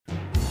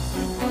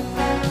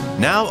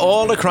Now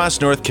all across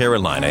North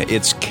Carolina,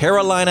 it's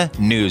Carolina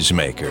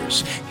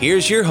Newsmakers.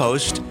 Here's your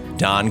host,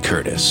 Don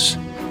Curtis.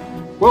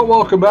 Well,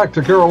 welcome back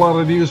to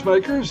Carolina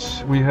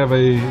Newsmakers. We have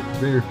a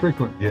very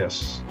frequent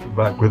guest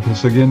back with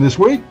us again this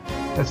week.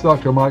 That's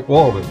Dr. Mike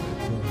Walden.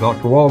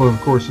 Dr. Walden,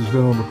 of course, has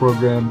been on the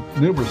program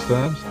numerous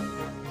times.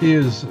 He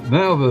is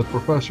now the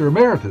Professor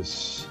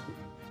Emeritus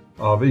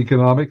of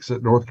Economics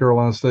at North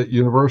Carolina State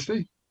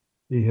University.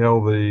 He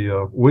held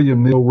the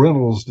William Neal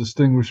Reynolds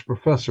Distinguished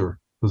Professor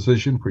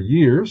position for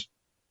years.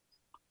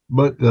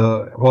 But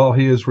while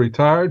he is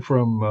retired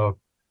from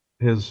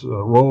his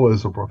role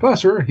as a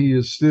professor, he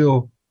is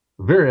still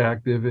very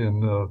active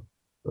in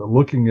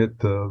looking at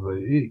the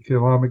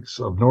economics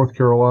of North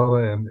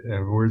Carolina,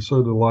 and we're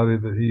so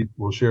delighted that he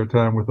will share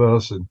time with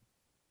us and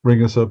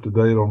bring us up to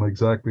date on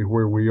exactly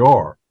where we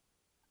are.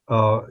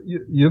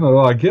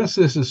 I guess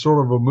this is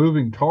sort of a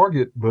moving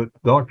target, but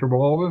Dr.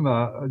 Walden,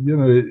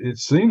 it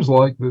seems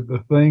like that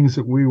the things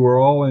that we were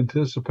all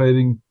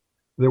anticipating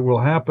that will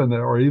happen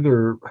are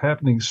either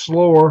happening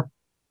slower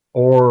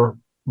or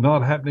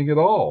not happening at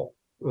all.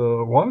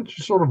 Why don't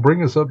you sort of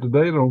bring us up to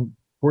date on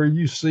where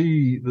you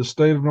see the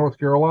state of North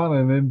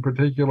Carolina, and in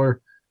particular,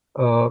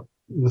 the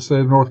state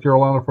of North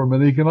Carolina from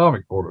an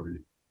economic point of view?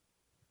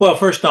 Well,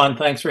 first, Don,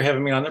 thanks for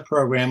having me on the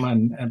program,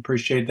 and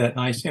appreciate that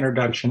nice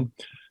introduction.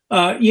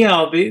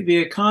 The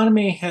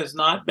economy has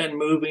not been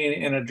moving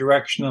in a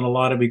direction that a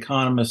lot of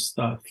economists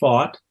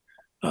thought.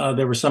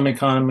 There were some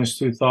economists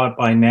who thought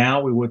by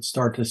now we would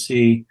start to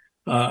see,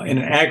 in an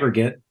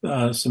aggregate,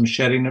 some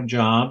shedding of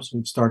jobs.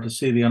 We'd start to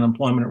see the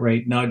unemployment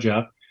rate nudge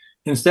up.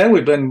 Instead,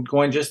 we've been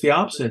going just the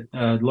opposite.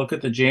 Look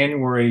at the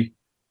January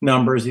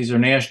numbers. These are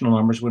national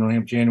numbers. We don't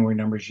have January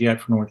numbers yet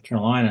for North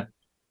Carolina.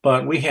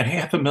 But we had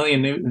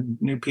 500,000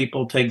 new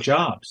people take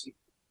jobs.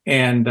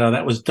 And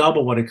that was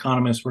double what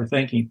economists were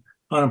thinking.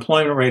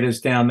 Unemployment rate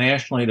is down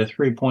nationally to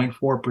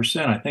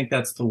 3.4%. I think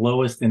that's the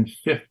lowest in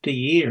 50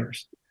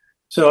 years.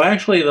 So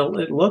actually,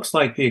 it looks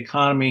like the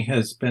economy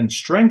has been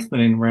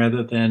strengthening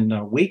rather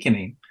than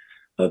weakening.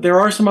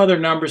 There are some other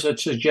numbers that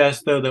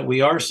suggest, though, that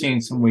we are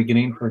seeing some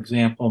weakening. For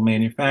example,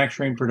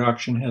 manufacturing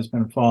production has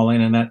been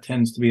falling, and that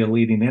tends to be a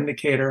leading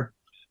indicator.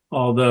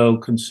 Although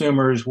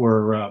consumers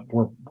were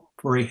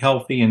very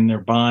healthy in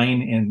their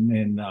buying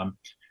in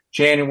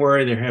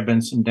January, there have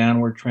been some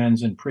downward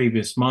trends in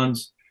previous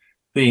months.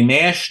 The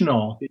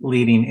national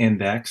leading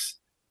index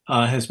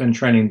has been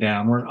trending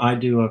downward. I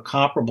do a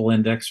comparable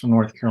index for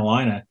North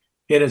Carolina.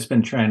 It has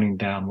been trending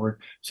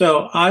downward.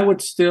 So I would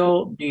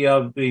still be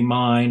of the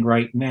mind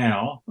right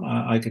now,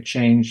 I could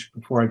change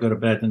before I go to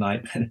bed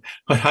tonight,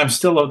 but I'm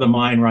still of the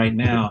mind right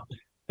now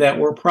that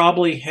we're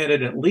probably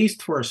headed at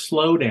least for a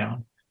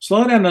slowdown.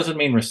 Slowdown doesn't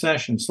mean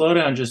recession.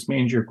 Slowdown just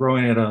means you're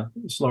growing at a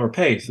slower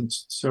pace.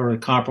 It's sort of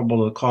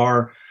comparable to the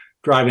car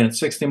driving at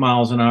 60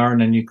 miles an hour,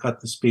 and then you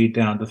cut the speed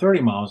down to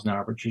 30 miles an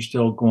hour, but you're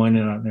still going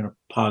in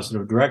a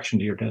positive direction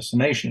to your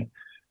destination.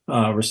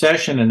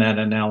 Recession in that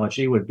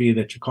analogy would be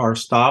that your car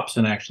stops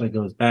and actually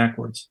goes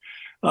backwards.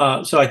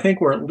 So I think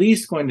we're at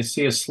least going to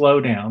see a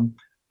slowdown.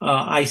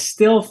 I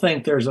still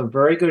think there's a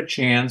very good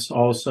chance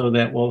also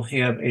that we'll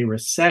have a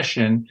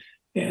recession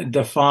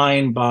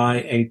defined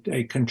by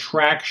a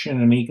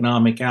contraction in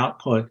economic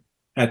output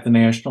at the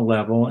national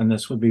level, and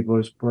this would be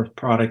both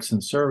products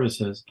and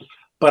services.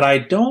 But I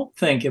don't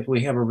think if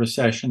we have a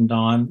recession,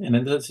 Don,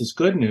 and this is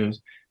good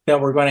news,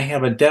 that we're going to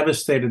have a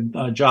devastated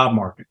job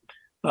market.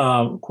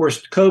 Of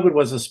course, COVID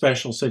was a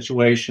special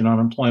situation.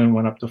 Unemployment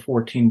went up to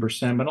 14%.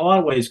 But in a lot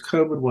of ways,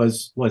 COVID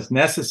was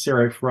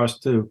necessary for us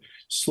to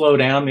slow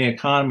down the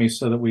economy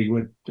so that we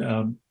would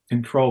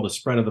control the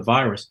spread of the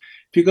virus.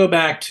 If you go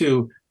back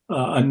to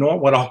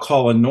what I'll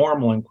call a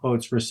normal, in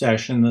quotes,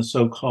 recession, the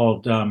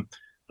so-called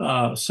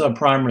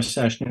subprime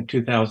recession in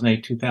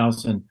 2008,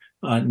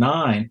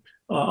 2009,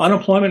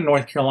 unemployment in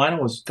North Carolina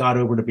got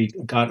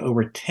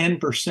over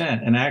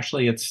 10%, and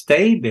actually it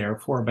stayed there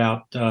for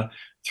about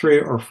 3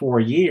 or 4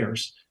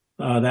 years.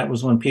 That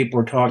was when people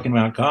were talking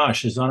about,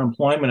 gosh, is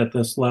unemployment at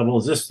this level?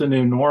 Is this the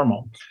new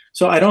normal?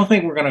 So I don't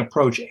think we're going to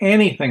approach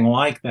anything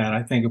like that.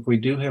 I think if we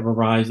do have a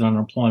rise in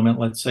unemployment,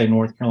 let's say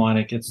North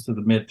Carolina gets to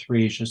the mid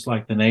threes, just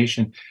like the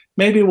nation,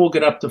 maybe we'll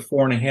get up to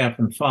 4.5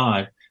 and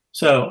 5.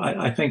 So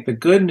I think the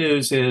good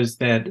news is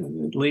that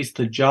at least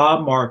the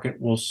job market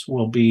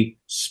will be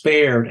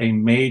spared a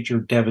major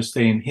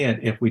devastating hit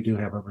if we do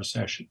have a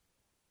recession.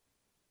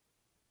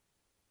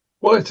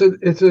 Well,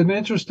 it's an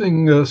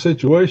interesting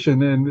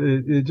situation,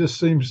 and it just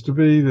seems to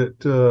be that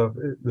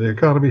the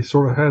economy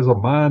sort of has a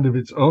mind of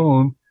its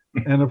own.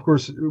 And of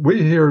course,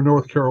 we here in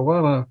North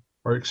Carolina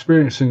are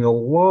experiencing a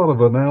lot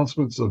of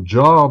announcements of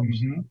jobs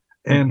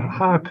and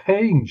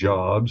high-paying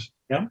jobs.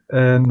 Yeah.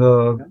 And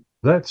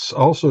that's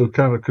also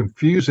kind of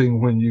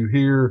confusing when you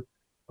hear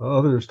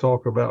others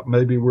talk about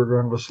maybe we're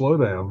going to have a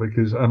slowdown,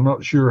 because I'm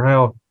not sure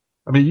how.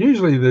 I mean,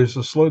 usually there's a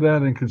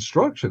slowdown in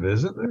construction,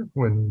 isn't there,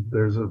 when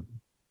there's a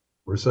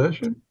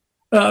recession?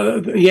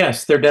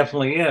 Yes, there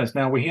definitely is.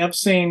 Now, we have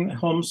seen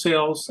home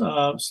sales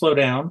slow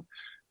down.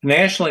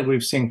 Nationally,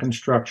 we've seen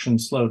construction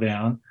slow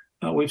down.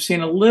 we've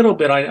seen a little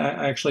bit. I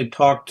actually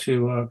talked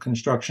to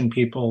construction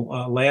people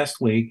last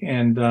week,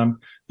 and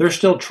they're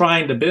still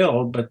trying to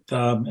build, but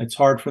it's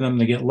hard for them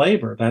to get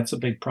labor. That's a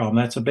big problem.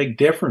 That's a big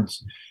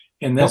difference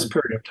in this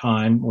period of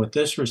time with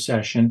this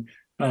recession.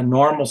 A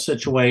normal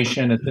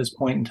situation at this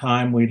point in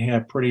time, we'd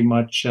have pretty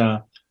much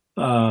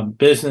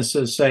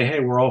businesses say,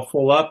 hey, we're all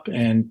full up,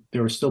 and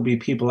there will still be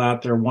people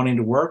out there wanting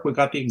to work. We've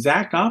got the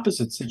exact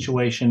opposite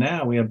situation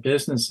now. We have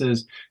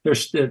businesses,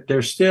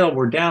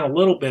 we're down a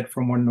little bit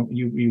from when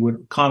you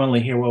would commonly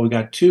hear, well, we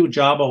got 2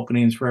 job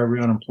openings for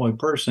every unemployed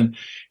person.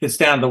 It's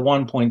down to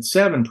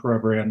 1.7 per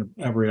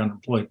every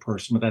unemployed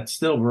person, but that's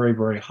still very,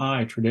 very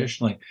high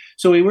traditionally.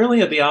 So we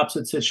really have the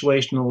opposite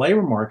situation in the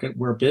labor market,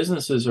 where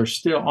businesses are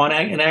still,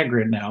 in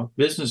aggregate now,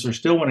 businesses are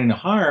still wanting to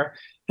hire,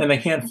 and they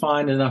can't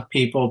find enough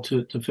people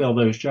to fill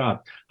those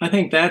jobs. I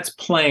think that's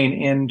playing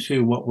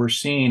into what we're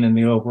seeing in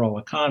the overall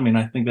economy, and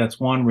I think that's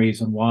one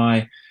reason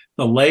why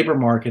the labor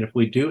market, if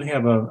we do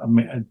have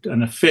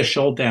an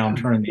official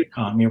downturn in the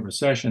economy, a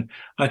recession,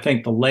 I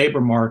think the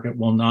labor market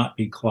will not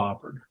be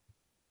clobbered.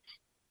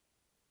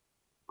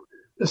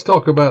 Let's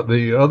talk about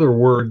the other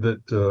word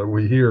that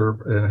we hear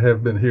and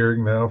have been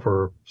hearing now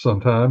for some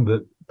time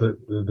that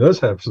does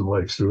have some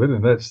legs to it,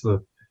 and that's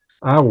the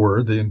I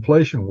word, the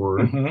inflation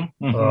word.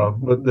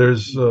 But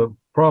there's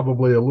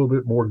probably a little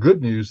bit more good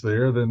news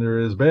there than there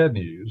is bad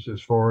news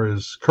as far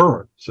as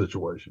current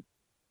situation.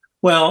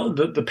 Well,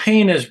 the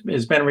pain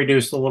has been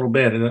reduced a little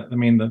bit. I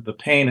mean, the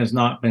pain has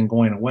not been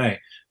going away.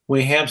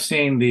 We have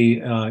seen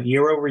the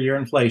year-over-year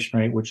inflation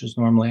rate, which is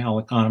normally how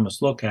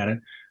economists look at it,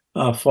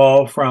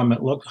 fall from,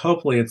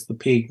 hopefully it's the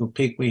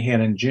peak we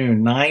had in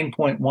June,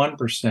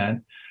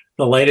 9.1%.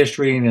 The latest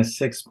reading is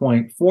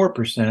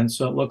 6.4%,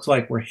 so it looks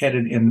like we're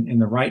headed in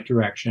the right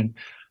direction.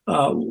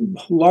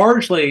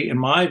 Largely, in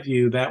my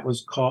view,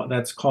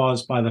 that's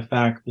caused by the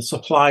fact the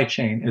supply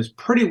chain is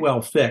pretty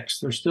well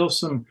fixed. There's still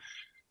some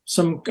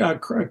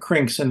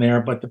crinks in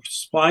there, but the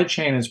supply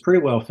chain is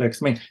pretty well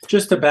fixed. I mean,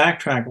 just to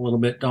backtrack a little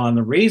bit, Don,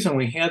 the reason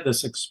we had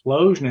this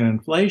explosion in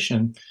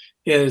inflation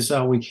is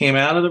we came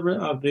out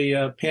of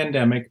the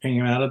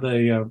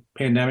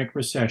pandemic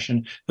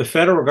recession. The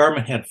federal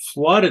government had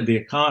flooded the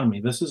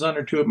economy. This is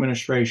under 2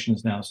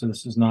 administrations now, so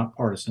this is not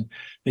partisan.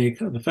 The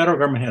federal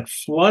government had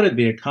flooded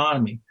the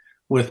economy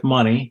with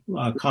money,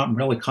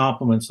 really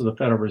compliments of the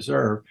Federal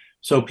Reserve.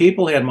 So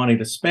people had money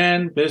to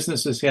spend,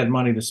 businesses had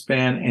money to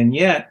spend, and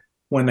yet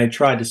when they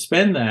tried to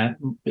spend that,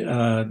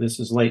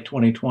 this is late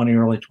 2020,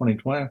 early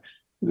 2020,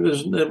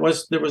 there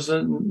was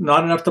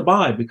not enough to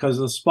buy because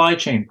of the supply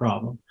chain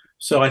problem.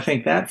 So I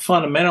think that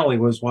fundamentally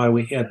was why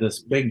we had this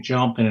big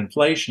jump in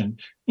inflation.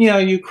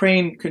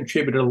 Ukraine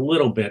contributed a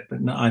little bit, but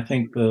no, I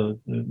think the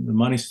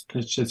money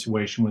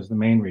situation was the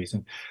main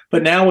reason.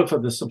 But now with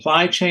the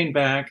supply chain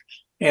back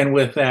and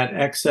with that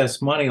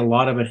excess money, a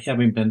lot of it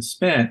having been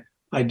spent,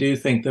 I do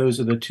think those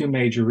are the 2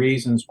 major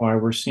reasons why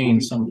we're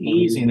seeing some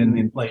easing in the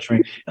inflation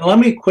rate. And let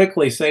me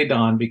quickly say,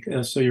 Don,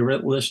 because so your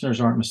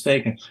listeners aren't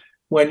mistaken,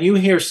 when you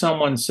hear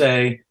someone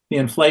say the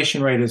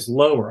inflation rate is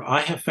lower,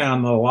 I have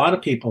found that a lot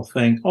of people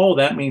think, oh,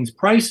 that means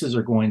prices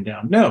are going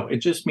down. No, it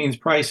just means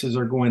prices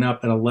are going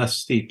up at a less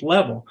steep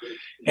level.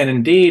 And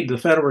indeed, the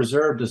Federal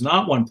Reserve does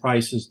not want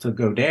prices to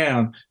go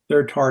down.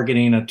 They're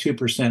targeting a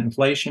 2%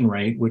 inflation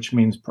rate, which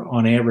means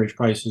on average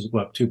prices go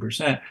up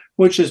 2%,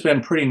 which has been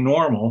pretty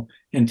normal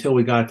until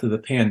we got to the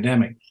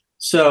pandemic.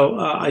 So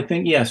I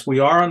think, yes, we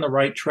are on the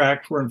right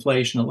track for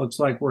inflation. It looks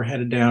like we're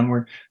headed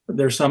downward.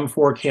 There's some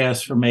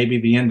forecasts for maybe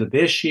the end of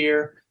this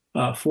year,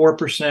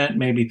 4%,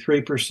 maybe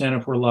 3%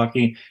 if we're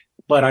lucky.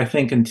 But I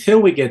think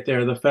until we get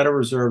there, the Federal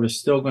Reserve is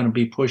still going to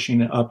be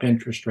pushing up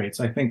interest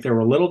rates. I think they were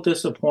a little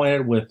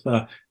disappointed with,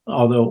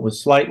 although it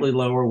was slightly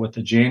lower with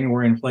the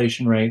January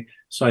inflation rate.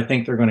 So I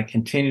think they're going to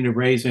continue to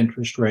raise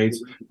interest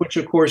rates, which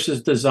of course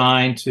is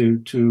designed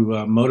to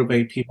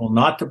motivate people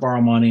not to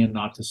borrow money and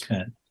not to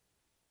spend.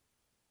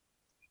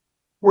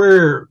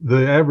 Where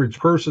the average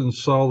person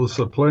saw the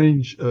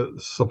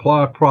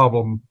supply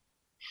problem,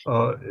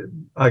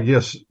 I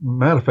guess,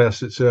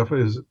 manifest itself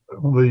is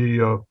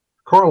the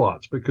car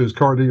lots, because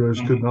car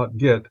dealers could not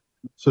get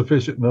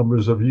sufficient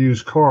numbers of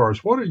used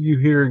cars. What are you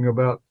hearing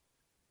about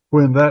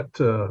when that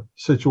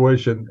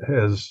situation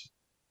has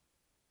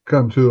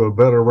come to a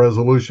better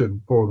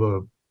resolution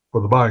for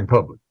the buying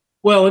public?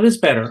 Well, it is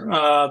better.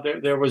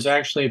 There was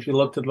actually, if you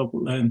looked at the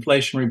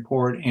inflation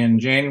report in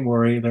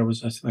January, there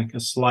was, I think, a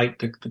slight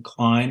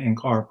decline in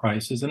car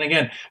prices. And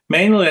again,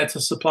 mainly that's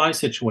a supply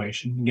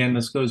situation. Again,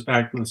 this goes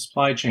back to the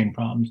supply chain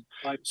problems.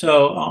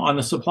 So on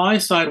the supply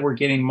side, we're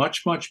getting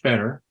much, much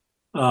better.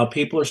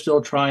 People are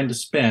still trying to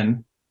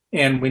spend,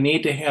 and we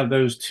need to have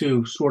those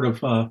 2 sort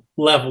of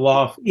level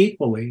off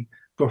equally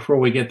before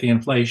we get the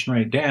inflation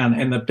rate down.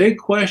 And the big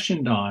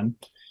question, Don,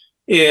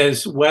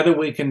 is whether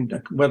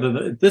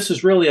this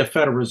is really a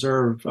Federal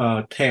Reserve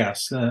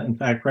task. In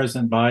fact,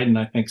 President Biden,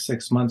 I think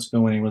 6 months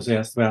ago when he was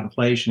asked about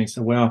inflation, he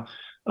said, well,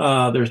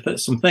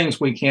 there's some things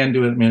we can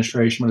do in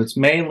administration, but it's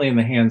mainly in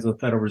the hands of the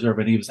Federal Reserve.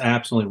 And he was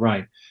absolutely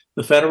right.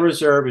 The Federal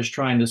Reserve is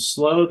trying to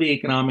slow the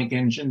economic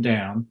engine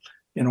down.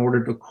 in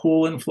order to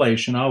cool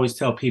inflation. I always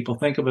tell people,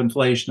 think of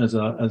inflation as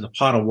a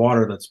pot of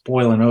water that's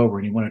boiling over,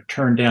 and you want to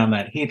turn down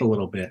that heat a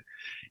little bit.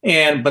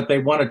 But they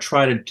want to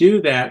try to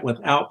do that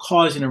without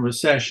causing a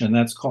recession.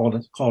 That's called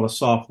a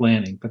soft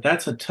landing. But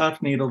that's a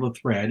tough needle to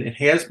thread. It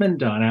has been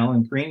done.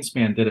 Alan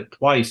Greenspan did it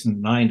twice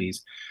in the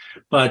 90s.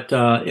 But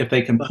if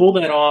they can pull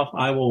that off,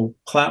 I will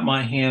clap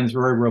my hands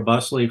very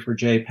robustly for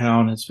Jay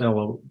Powell and his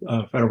fellow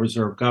Federal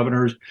Reserve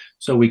governors.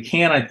 So we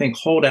can, I think,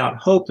 hold out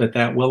hope that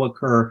that will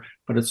occur,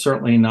 but it's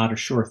certainly not a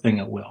sure thing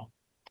it will.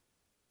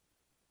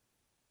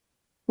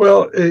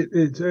 Well,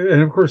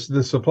 and of course,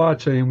 the supply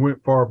chain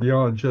went far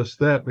beyond just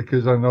that,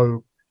 because I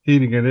know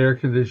heating and air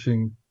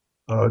conditioning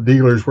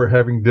dealers were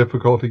having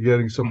difficulty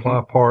getting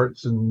supply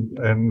parts,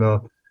 and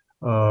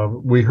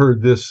we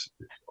heard this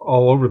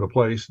all over the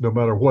place, no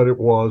matter what it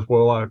was.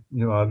 Well, I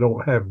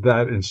don't have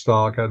that in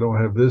stock. I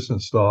don't have this in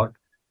stock.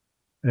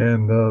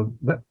 And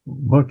that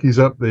monkeys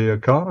up the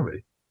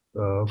economy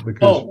because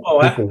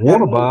people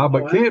want to buy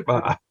but can't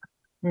buy.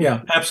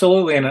 Yeah,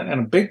 absolutely. And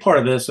a big part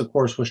of this, of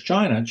course, was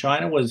China.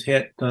 China was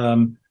hit.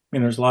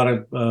 There's a lot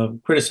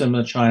of criticism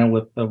of China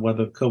with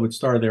whether COVID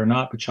started there or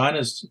not, but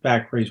China's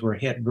factories were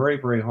hit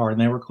very, very hard,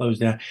 and they were closed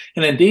down.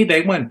 And indeed,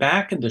 they went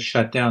back into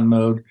shutdown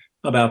mode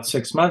about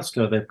 6 months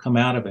ago. They've come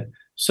out of it.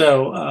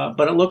 So,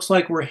 but it looks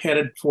like we're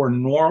headed for a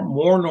more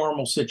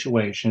normal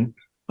situation.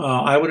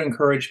 I would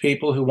encourage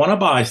people who want to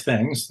buy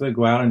things to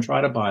go out and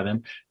try to buy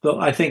them. Though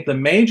I think the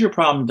major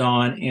problem,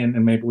 Don,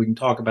 and maybe we can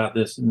talk about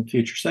this in the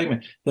future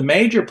segment, the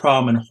major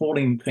problem in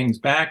holding things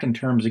back in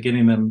terms of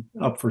getting them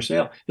up for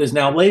sale is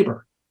now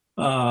labor.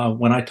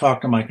 When I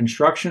talk to my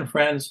construction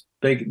friends,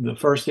 the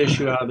first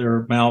issue out of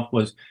their mouth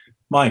was,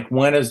 Mike,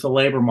 when is the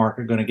labor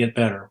market going to get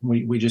better?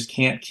 We just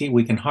can't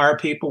we can hire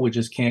people, we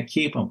just can't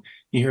keep them.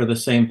 You hear the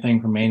same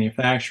thing from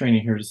manufacturing,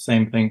 you hear the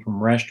same thing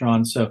from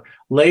restaurants. So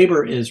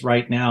labor is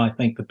right now, I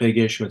think, the big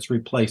issue. It's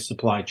replaced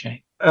supply chain.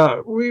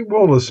 We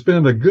want to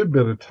spend a good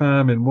bit of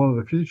time in one of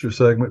the future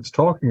segments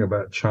talking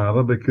about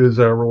China, because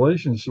our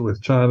relations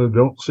with China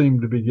don't seem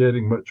to be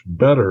getting much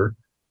better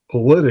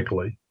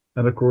politically.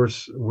 And of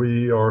course,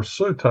 we are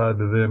so tied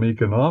to them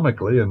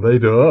economically, and they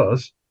to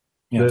us.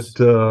 Yes.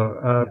 That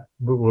I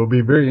will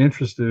be very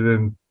interested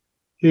in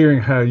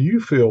hearing how you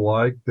feel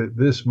like that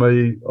this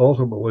may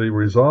ultimately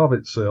resolve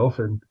itself,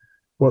 and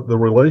what the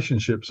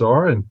relationships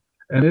are, and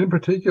in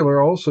particular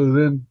also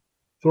then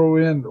throw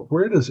in,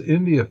 where does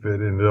India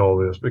fit into all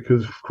this?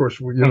 Because of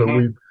course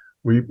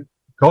we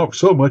talk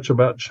so much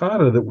about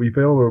China that we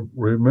fail to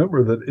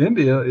remember that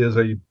India is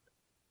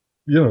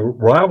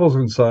rivals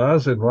in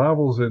size and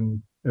rivals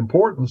in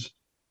importance.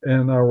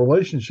 And our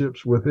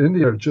relationships with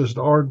India just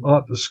are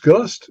not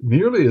discussed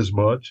nearly as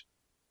much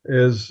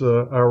as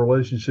our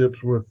relationships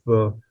with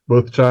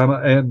both China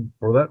and,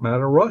 for that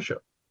matter, Russia.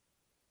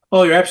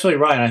 Oh, you're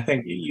absolutely right. I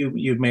think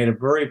you've made a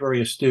very,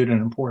 very astute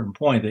and important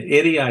point that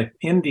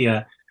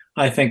India,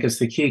 I think, is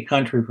the key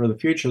country for the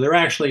future. They're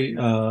actually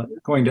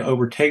going to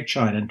overtake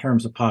China in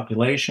terms of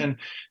population.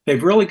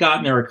 They've really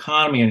gotten their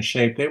economy in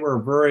shape. They were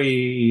a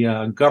very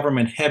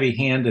government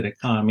heavy-handed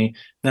economy.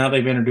 Now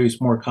they've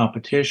introduced more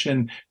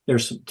competition.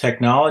 There's some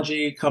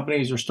technology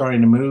companies are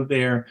starting to move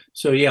there.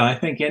 So yeah, I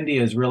think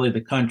India is really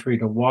the country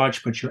to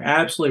watch, but you're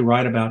absolutely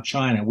right about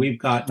China. We've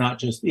got not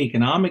just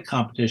economic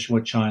competition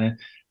with China.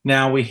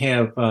 Now we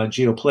have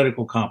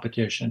geopolitical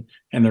competition,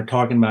 and they're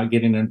talking about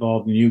getting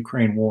involved in the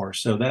Ukraine war.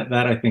 So that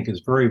I think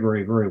is very,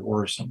 very, very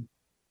worrisome.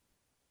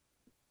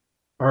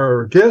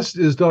 Our guest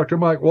is Dr.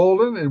 Mike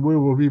Walden, and we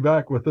will be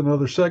back with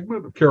another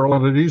segment of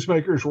Carolina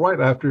Newsmakers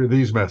right after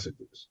these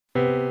messages.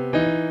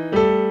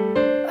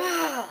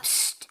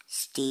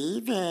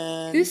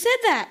 Steven. Who said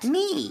that?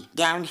 Me,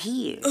 down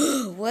here.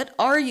 What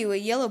are you, a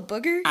yellow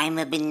booger? I'm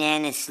a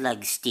banana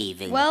slug,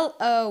 Steven. Well,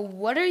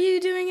 what are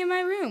you doing in my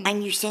room?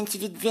 I'm your sense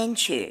of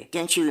adventure.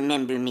 Don't you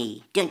remember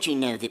me? Don't you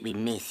know that we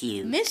miss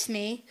you? Miss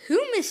me?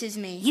 Who misses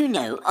me? You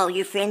know, all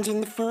your friends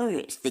in the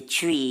forest. The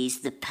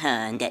trees, the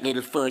pond, that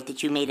little fort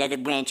that you made out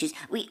of branches.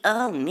 We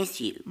all miss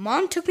you.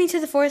 Mom took me to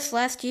the forest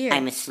last year.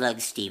 I'm a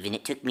slug, Steven.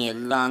 It took me a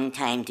long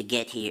time to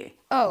get here.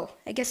 Oh,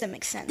 I guess that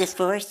makes sense. The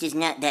forest is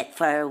not that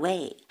far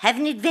away. Have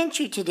an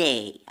adventure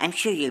today. I'm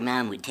sure your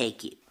mom would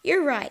take you.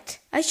 You're right.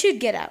 I should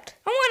get out.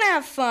 I want to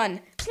have fun.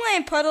 Play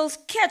in puddles,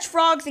 catch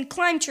frogs, and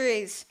climb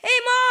trees. Hey,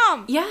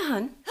 Mom! Yeah,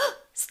 hon?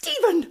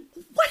 Steven,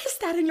 what is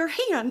that in your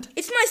hand?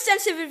 It's my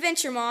sense of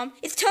adventure, Mom.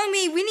 It's telling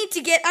me we need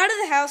to get out of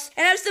the house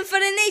and have some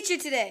fun in nature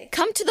today.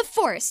 Come to the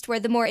forest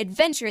where the more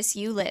adventurous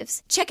you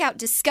lives. Check out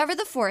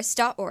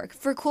discovertheforest.org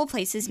for cool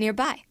places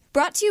nearby.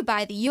 Brought to you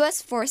by the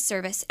U.S. Forest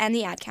Service and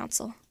the Ad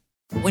Council.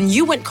 When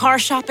you went car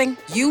shopping,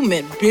 you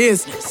meant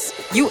business.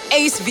 You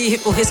aced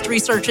vehicle history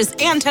searches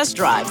and test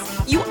drives.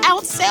 You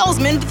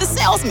out-salesmaned the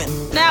salesman.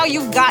 Now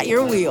you've got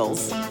your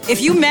wheels.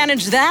 If you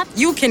manage that,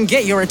 you can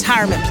get your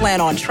retirement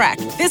plan on track.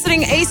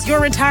 Visiting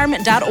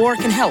aceyourretirement.org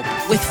can help.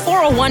 With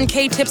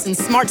 401k tips and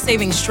smart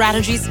saving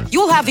strategies,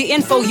 you'll have the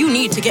info you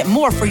need to get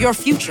more for your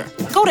future.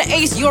 Go to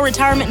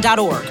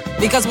aceyourretirement.org,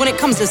 because when it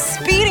comes to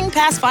speeding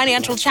past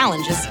financial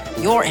challenges,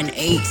 you're an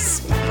ace.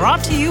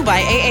 Brought to you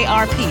by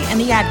AARP and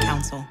the Ad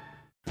Council.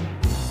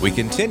 We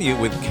continue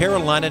with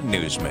Carolina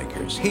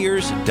Newsmakers.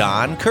 Here's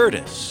Don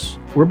Curtis.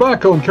 We're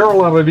back on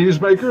Carolina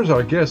Newsmakers.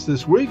 Our guest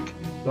this week,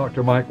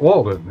 Dr. Mike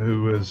Walden,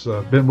 who has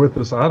been with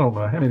us I don't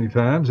know how many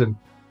times. And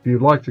if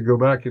you'd like to go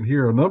back and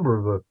hear a number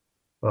of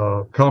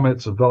the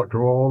comments of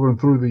Dr. Walden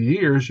through the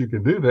years, you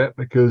can do that,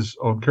 because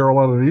on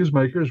Carolina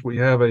Newsmakers, we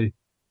have a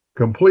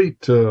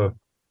complete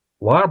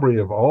library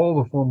of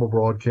all the former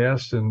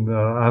broadcasts. And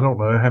I don't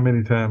know how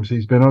many times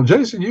he's been on.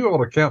 Jason, you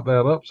ought to count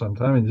that up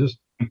sometime, and just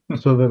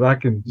so that I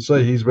can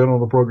say he's been on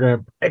the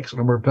program X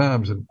number of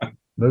times and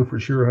know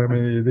for sure how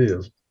many it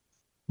is.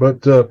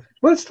 But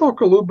let's talk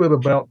a little bit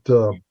about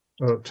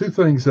two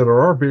things that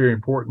are very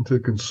important to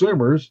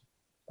consumers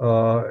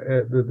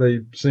that they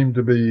seem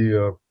to be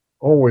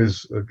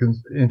always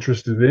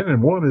interested in.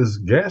 And one is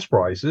gas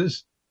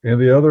prices,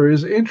 and the other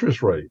is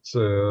interest rates.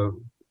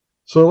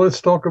 So let's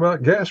talk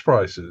about gas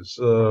prices.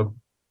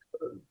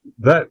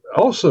 That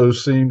also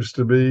seems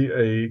to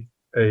be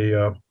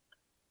a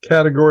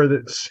category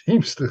that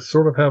seems to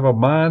sort of have a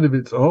mind of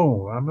its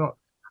own.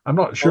 I'm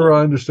not sure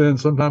I understand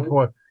sometimes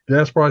why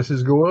gas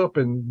prices go up,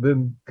 and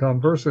then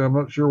conversely, I'm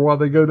not sure why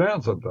they go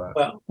down sometimes.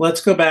 Well,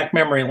 let's go back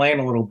memory lane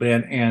a little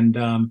bit. And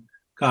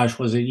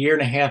was a year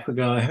and a half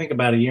ago, I think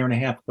about a year and a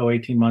half ago,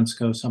 18 months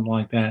ago, something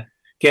like that,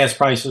 gas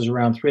prices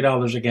around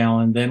 $3 a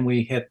gallon. Then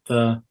we hit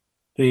the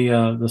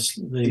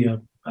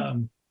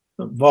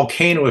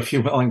volcano, if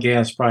you will, in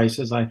gas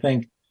prices. I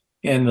think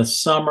in the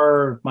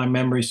summer, if my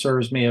memory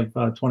serves me, of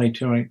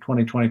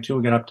 2022,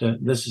 we got up to,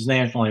 this is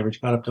national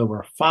average, got up to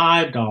over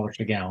 $5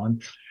 a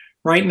gallon.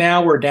 Right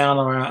now, we're down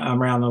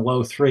around the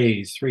low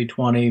threes,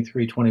 320,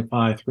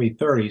 325,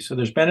 330. So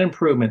there's been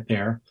improvement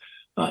there.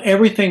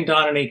 Everything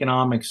done in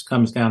economics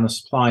comes down to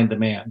supply and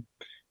demand.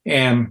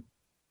 And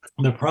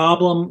the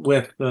problem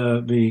with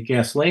the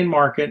gasoline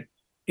market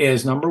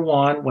is, number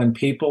one, when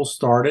people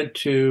started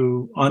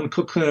to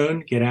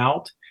uncocoon, get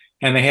out,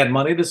 and they had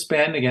money to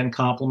spend, again,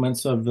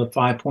 compliments of the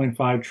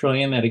 $5.5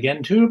 trillion that,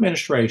 again, two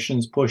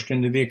administrations pushed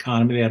into the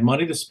economy. They had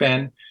money to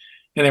spend,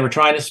 and they were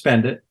trying to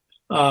spend it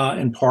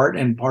in part,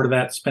 and part of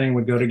that spending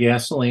would go to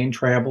gasoline,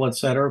 travel, et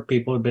cetera.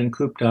 People had been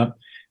cooped up.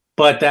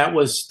 But that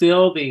was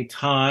still the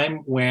time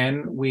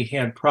when we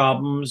had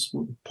problems,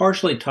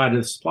 partially tied to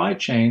the supply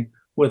chain,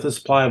 with the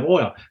supply of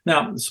oil.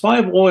 Now, the supply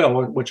of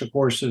oil, which of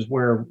course is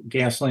where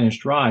gasoline is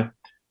derived,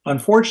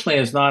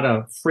 unfortunately is not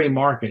a free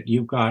market.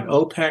 You've got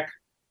OPEC,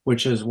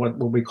 which is what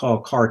we call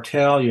a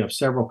cartel. You have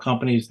several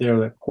companies there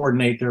that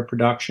coordinate their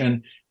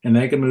production, and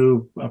they can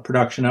move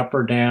production up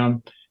or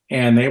down.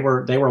 And they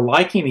were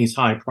liking these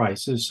high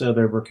prices, so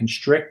they were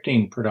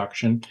constricting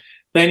production.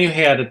 Then you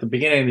had, at the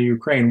beginning of the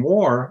Ukraine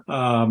war,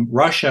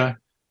 Russia.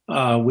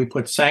 We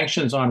put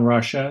sanctions on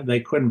Russia.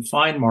 They couldn't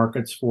find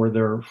markets for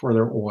their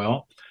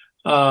oil.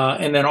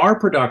 And then our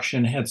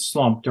production had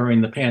slumped during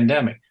the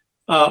pandemic.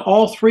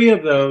 All three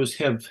of those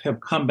have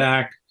come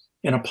back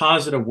in a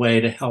positive way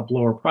to help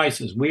lower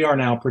prices. We are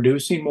now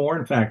producing more.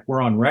 In fact,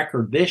 we're on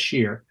record this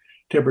year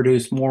to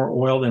produce more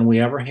oil than we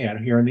ever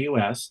had here in the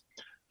U.S.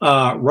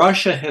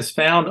 Russia has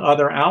found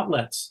other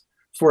outlets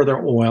for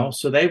their oil,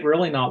 so they've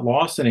really not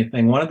lost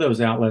anything. One of those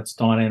outlets,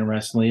 Don,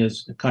 interestingly,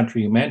 is the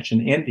country you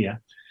mentioned,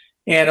 India.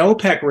 And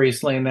OPEC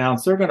recently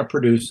announced they're going to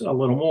produce a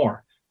little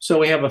more. So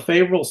we have a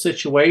favorable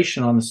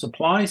situation on the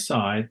supply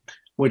side,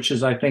 which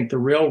is, I think, the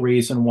real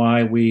reason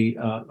why we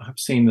have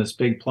seen this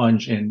big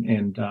plunge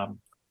in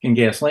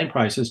gasoline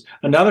prices.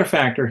 Another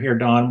factor here,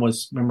 Don,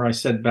 was, remember I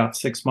said about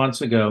 6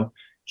 months ago,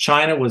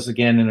 China was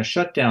again in a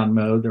shutdown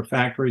mode. Their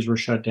factories were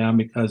shut down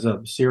because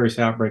of a serious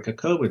outbreak of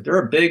COVID.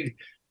 They're a big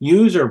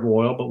user of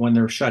oil, but when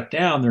they're shut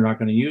down, they're not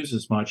going to use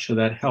as much. So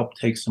that helped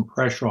take some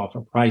pressure off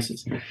of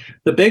prices.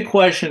 The big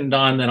question,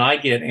 Don, that I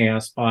get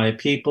asked by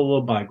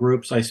people, by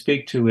groups I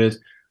speak to is,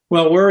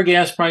 well, where are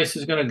gas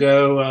prices going to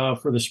go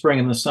for the spring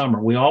and the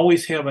summer? We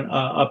always have an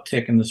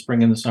uptick in the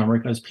spring and the summer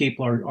because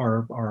people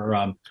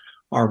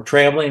are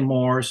traveling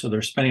more, so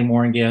they're spending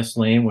more on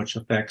gasoline, which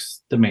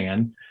affects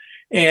demand.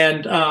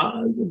 And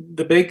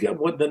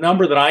the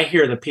number that I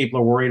hear that people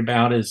are worried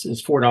about is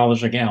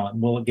 $4 a gallon.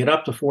 Will it get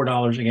up to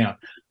 $4 a gallon?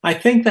 I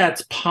think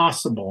that's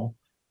possible,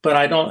 but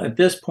at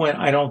this point,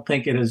 I don't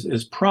think it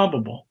is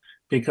probable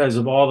because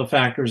of all the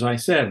factors I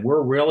said.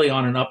 We're really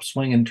on an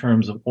upswing in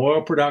terms of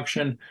oil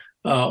production.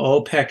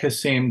 OPEC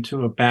has seemed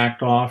to have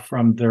backed off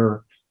from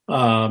their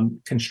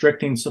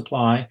constricting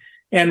supply,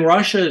 and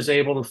Russia is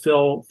able to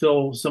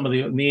fill some of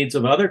the needs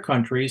of other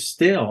countries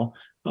still,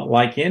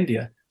 like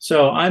India.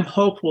 So I'm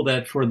hopeful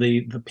that for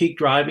the peak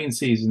driving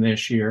season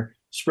this year,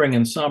 spring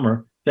and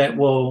summer, that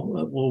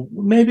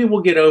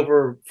we'll get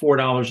over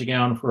 $4 a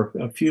gallon for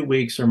a few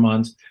weeks or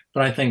months,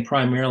 but I think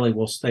primarily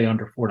we'll stay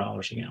under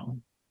 $4 a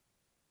gallon.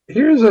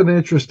 Here's an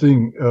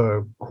interesting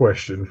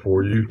question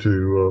for you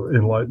to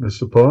enlighten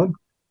us upon,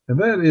 and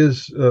that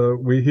is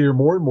we hear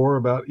more and more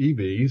about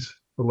EVs,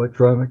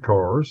 electronic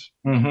cars.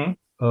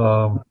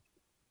 Mm-hmm.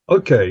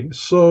 Okay,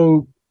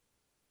 so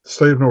the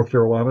state of North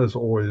Carolina has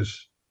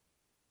always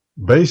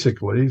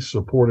basically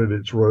supported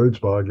its roads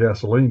by a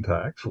gasoline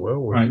tax. Well,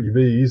 with right.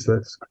 EVs,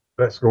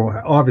 that's going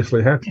to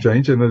obviously have to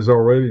change, and is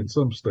already in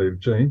some state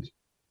of change.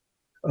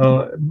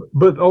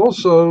 But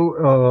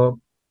also,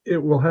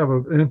 it will have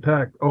an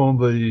impact on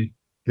the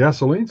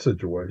gasoline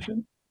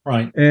situation.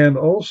 Right. And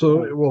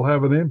also, it will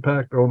have an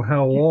impact on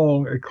how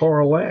long a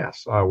car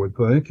lasts, I would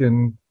think.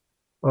 And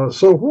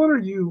so, what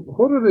are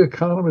the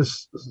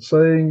economists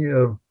saying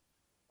of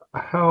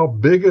how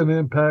big an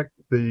impact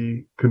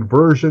the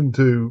conversion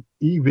to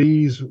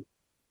EVs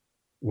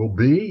will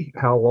be?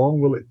 How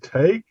long will it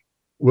take?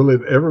 Will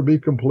it ever be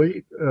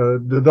complete?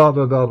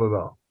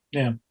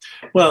 Yeah.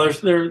 Well,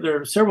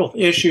 there are several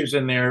issues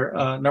in there.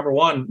 Number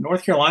one,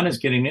 North Carolina is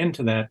getting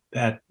into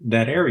that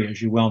area,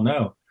 as you well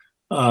know.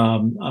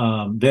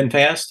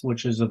 VinFast,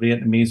 which is a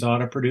Vietnamese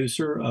auto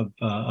producer of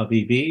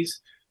EVs,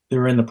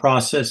 they're in the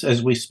process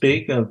as we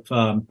speak of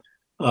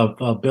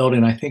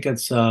building. I think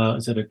it's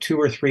is it a $2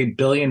 or $3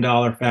 billion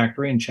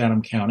factory in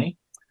Chatham County.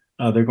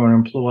 They're going to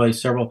employ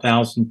several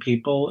thousand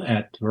people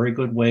at very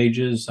good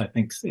wages. I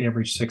think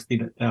average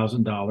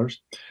 $60,000.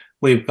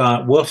 We've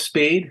got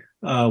Wolfspeed,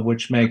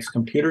 which makes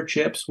computer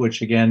chips,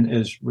 which again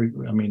is,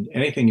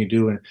 anything you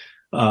do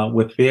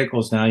with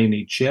vehicles now, you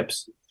need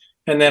chips.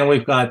 And then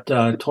we've got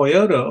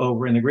Toyota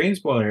over in the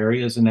Greensboro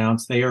area has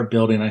announced they are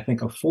building, I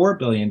think, a $4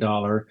 billion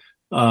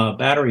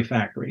battery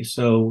factory.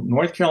 So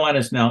North Carolina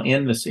is now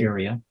in this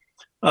area.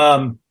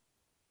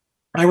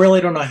 I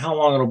really don't know how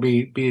long it'll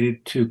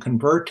be to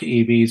convert to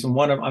EVs. And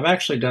I've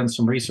actually done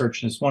some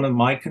research, and one of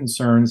my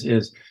concerns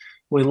is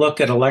we look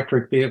at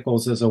electric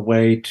vehicles as a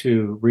way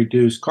to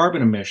reduce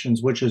carbon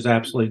emissions, which is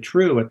absolutely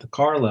true at the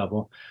car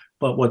level.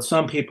 But what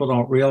some people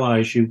don't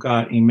realize, you've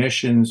got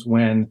emissions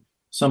when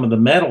some of the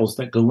metals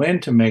that go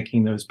into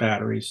making those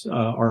batteries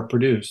are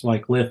produced,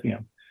 like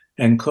lithium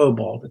and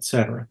cobalt, et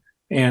cetera.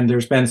 And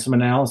there's been some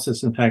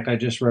analysis. In fact, I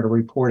just read a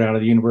report out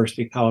of the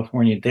University of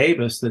California,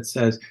 Davis, that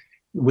says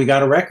we got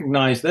to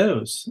recognize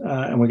those,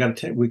 and we got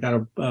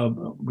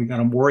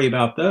to worry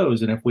about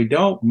those. And if we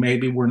don't,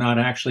 maybe we're not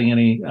actually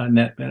any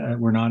net.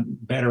 We're not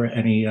better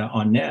any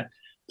on net.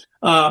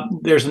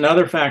 There's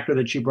another factor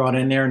that you brought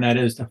in there, and that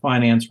is to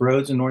finance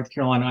roads in North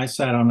Carolina. I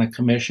sat on a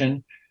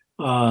commission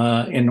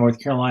in North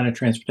Carolina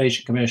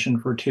Transportation Commission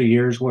for 2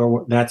 years,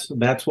 where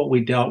that's what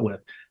we dealt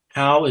with.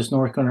 How is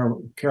North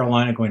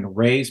Carolina going to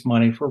raise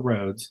money for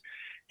roads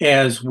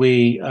as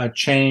we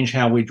change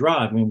how we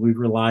drive? I mean, we've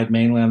relied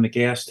mainly on the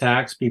gas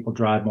tax. People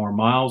drive more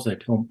miles, they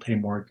pay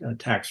more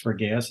tax for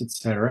gas, et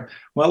cetera.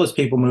 Well, as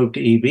people move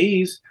to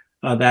EVs,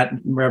 that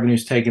revenue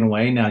is taken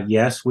away. Now,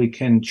 yes, we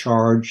can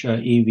charge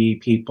EV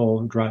people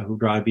who drive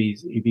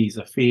EVs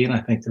a fee, and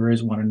I think there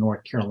is one in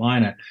North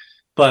Carolina.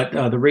 But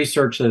the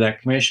research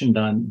that commission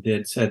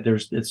said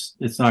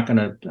it's not going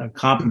to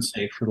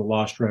compensate for the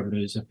lost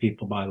revenues if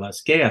people buy less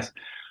gas.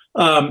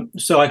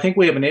 So I think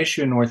we have an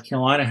issue in North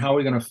Carolina. How are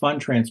we going to fund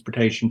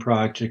transportation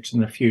projects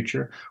in the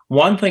future?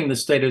 One thing the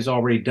state has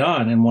already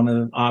done, and one of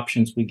the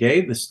options we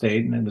gave the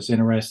state, and it was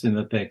interesting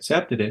that they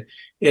accepted it,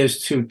 is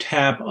to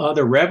tap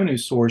other revenue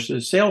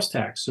sources, sales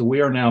tax. So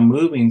we are now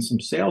moving some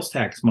sales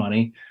tax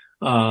money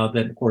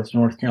that, of course,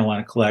 North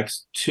Carolina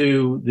collects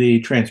to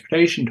the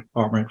transportation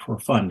department for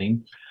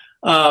funding.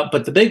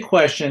 But the big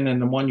question, and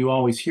the one you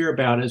always hear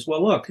about, is,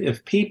 well, look,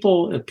 if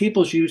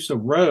people's use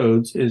of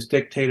roads is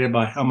dictated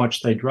by how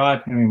much they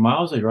drive, how many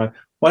miles they drive,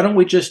 why don't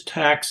we just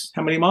tax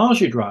how many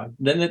miles you drive?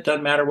 Then it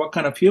doesn't matter what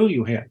kind of fuel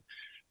you have.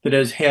 That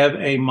is, have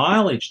a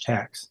mileage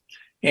tax.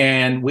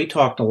 And we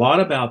talked a lot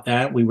about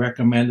that. We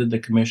recommended, the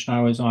commission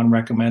I was on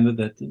recommended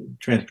that the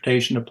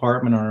transportation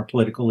department and our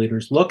political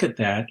leaders look at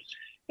that.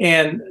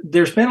 And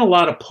there's been a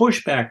lot of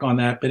pushback on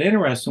that, but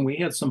interesting, we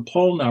had some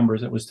poll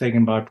numbers that was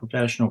taken by a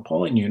professional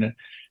polling unit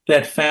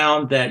that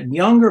found that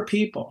younger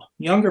people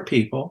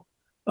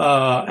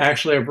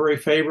actually are very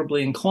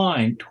favorably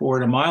inclined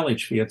toward a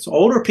mileage fee. It's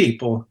older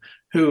people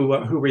who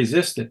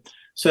resist it.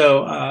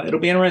 So it'll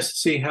be interesting to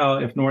see how,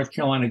 if North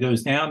Carolina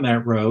goes down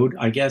that road.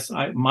 I guess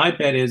my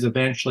bet is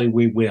eventually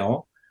we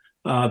will.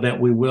 That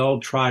we will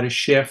try to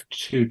shift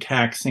to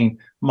taxing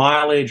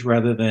mileage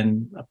rather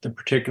than the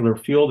particular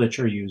fuel that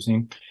you're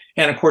using.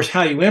 And of course,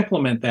 how you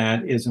implement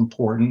that is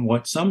important.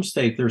 There's some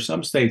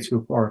states who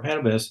are far ahead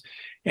of us,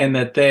 and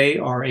that they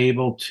are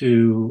able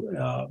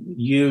to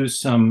use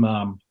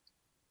some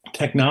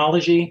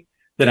technology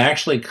that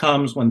actually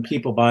comes when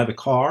people buy the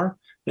car.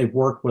 They've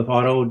worked with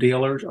auto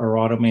dealers or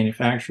auto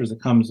manufacturers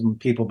that comes when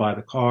people buy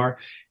the car.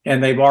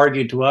 And they've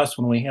argued to us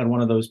when we had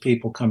one of those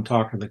people come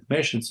talk to the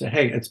commission, say,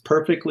 hey, it's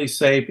perfectly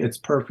safe. It's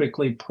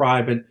perfectly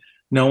private.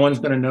 No one's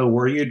going to know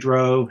where you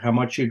drove, how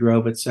much you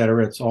drove, et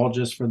cetera. It's all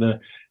just for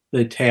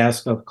the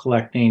task of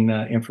collecting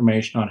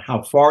information on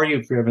how far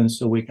you've driven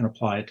so we can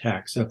apply a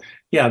tax. So,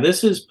 yeah,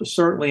 this is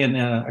certainly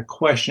a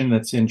question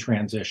that's in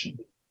transition.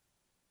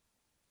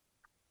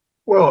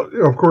 Well,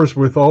 of course,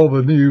 with all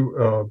the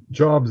new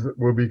jobs that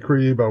will be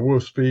created by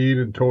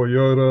Wolfspeed and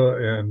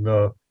Toyota and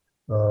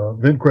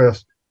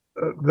VinQuest,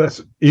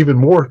 that's even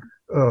more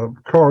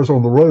cars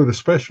on the road,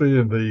 especially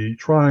in the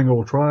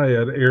Triangle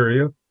Triad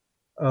area.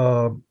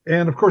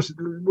 And of course,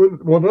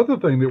 one other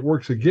thing that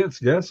works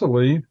against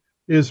gasoline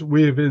is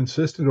we have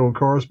insisted on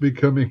cars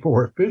becoming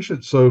more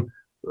efficient. So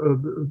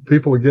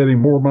people are getting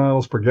more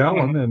miles per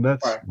gallon, and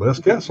that's less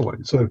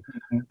gasoline. So,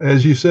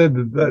 as you said,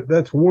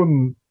 that's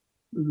one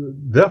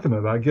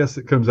definite, I guess,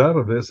 that comes out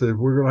of this, is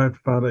we're going to have to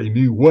find a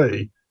new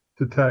way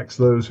to tax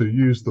those who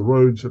use the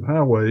roads and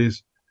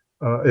highways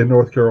in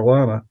North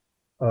Carolina,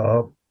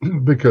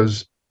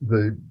 because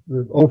the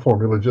old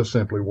formula just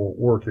simply won't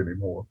work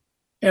anymore.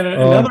 And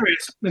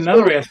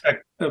another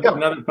aspect of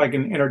if I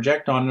can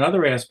interject on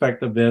another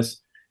aspect of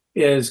this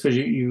is, because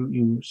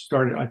you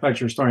started, I thought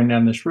you were starting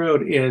down this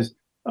road, is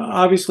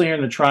obviously here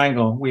in the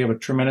Triangle, we have a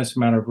tremendous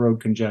amount of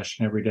road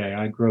congestion every day.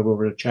 I drove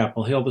over to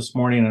Chapel Hill this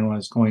morning, and when I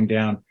was going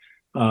down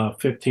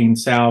 15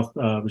 South,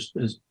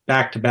 was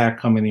back to back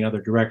coming the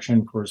other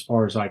direction for as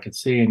far as I could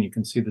see. And you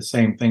can see the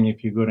same thing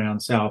if you go down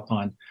south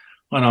on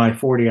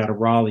I-40 out of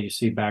Raleigh. You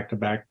see back to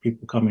back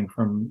people coming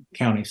from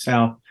County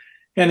South.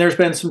 And there's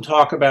been some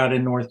talk about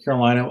in North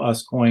Carolina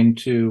us going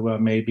to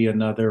maybe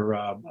another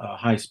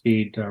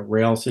high-speed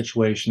rail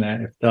situation.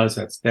 That if it does,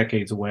 that's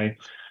decades away.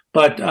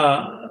 But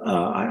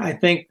I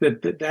think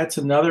that's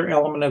another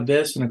element of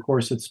this. And of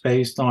course, it's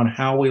based on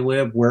how we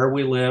live, where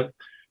we live.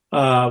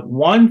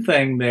 One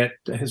thing that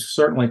has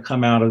certainly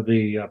come out of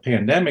the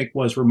pandemic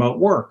was remote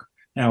work.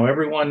 Now,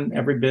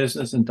 every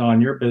business, and Don,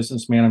 you're a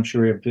businessman, I'm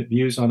sure you have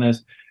views on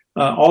this.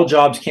 All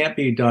jobs can't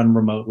be done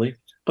remotely,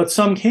 but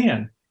some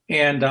can.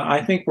 And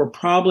I think we're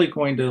probably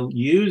going to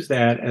use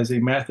that as a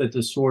method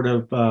to sort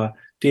of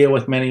deal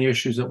with many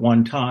issues at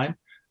one time.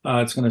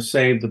 It's going to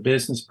save the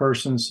business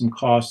person some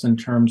costs in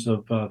terms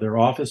of their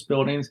office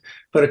buildings,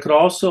 but it could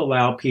also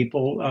allow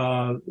people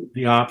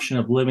the option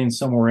of living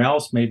somewhere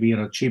else, maybe in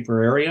a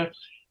cheaper area,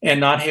 and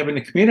not having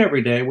to commute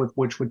every day,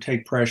 which would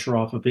take pressure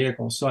off of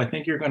vehicles. So I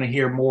think you're going to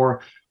hear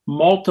more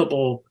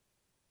multiple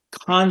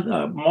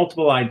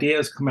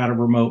ideas come out of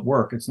remote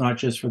work. It's not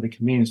just for the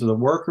convenience of the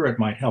worker. It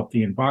might help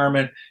the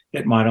environment.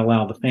 It might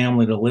allow the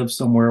family to live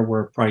somewhere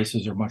where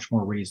prices are much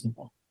more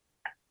reasonable.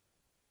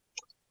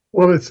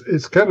 Well,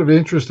 it's kind of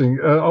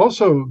interesting.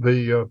 Also,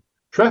 the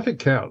traffic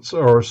counts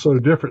are so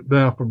different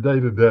now from day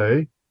to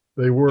day.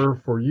 They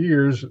were for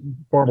years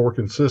far more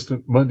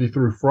consistent Monday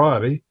through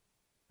Friday.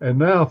 And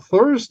now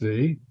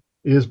Thursday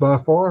is by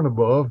far and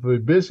above the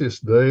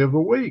busiest day of the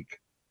week,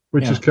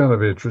 which is kind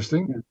of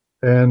interesting.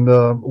 And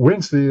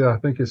Wednesday, I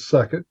think, is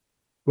second.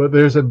 But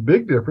there's a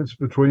big difference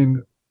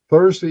between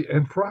Thursday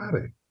and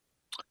Friday.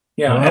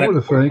 Yeah. And I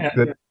would think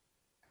that,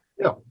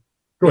 go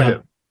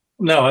ahead.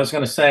 No, I was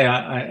going to say,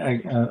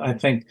 I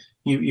think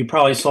you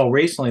probably saw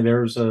recently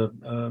there's a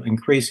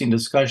increasing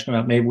discussion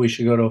about maybe we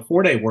should go to a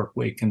 4-day work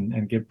week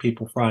and give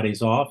people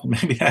Fridays off, and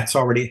maybe that's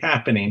already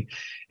happening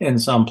in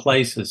some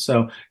places.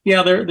 So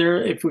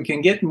there if we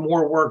can get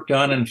more work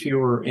done in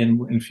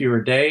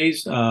fewer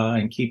days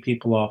and keep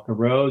people off the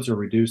roads or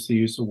reduce the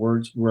use of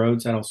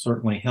roads, that'll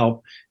certainly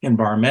help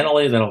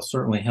environmentally. That'll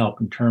certainly help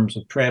in terms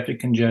of traffic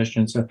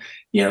congestion. So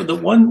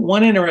the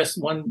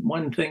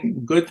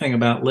good thing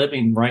about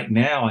living right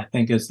now, I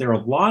think, is there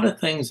are a lot of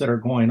things that are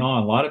going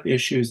on, a lot of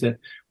issues that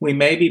we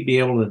maybe be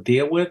able to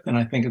deal with. And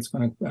I think it's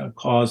going to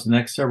cause the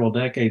next several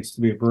decades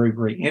to be a very,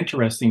 very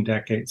interesting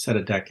set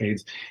of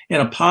decades in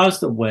a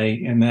positive way,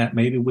 in that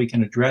maybe we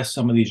can address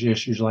some of these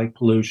issues like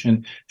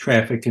pollution,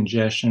 traffic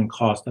congestion,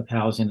 cost of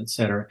housing, et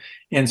cetera,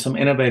 in some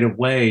innovative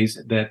ways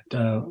that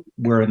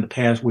where in the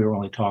past we were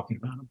only talking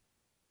about them.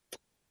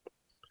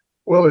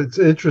 Well, it's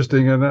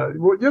interesting. And,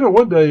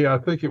 one day I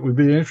think it would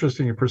be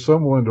interesting for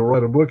someone to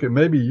write a book, and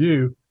maybe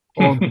you,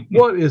 on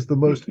what is the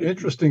most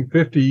interesting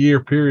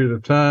 50-year period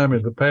of time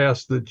in the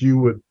past that you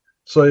would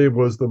say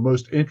was the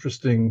most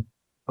interesting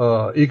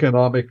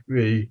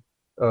economically,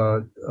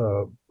 from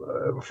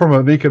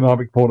an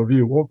economic point of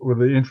view. What were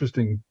the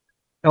interesting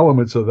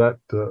elements of that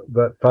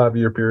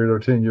 5-year period or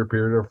 10-year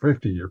period or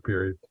 50-year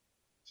period?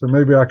 So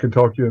maybe I can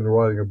talk you into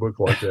writing a book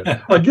like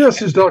that. Our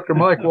guest is Dr.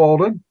 Mike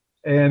Walden,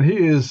 and he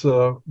is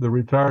the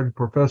retired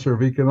professor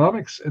of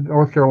economics at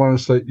North Carolina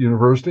State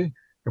University.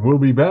 And we'll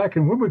be back.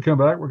 And when we come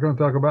back, we're going to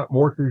talk about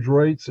mortgage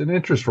rates and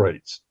interest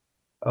rates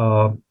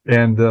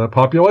and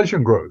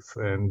population growth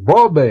and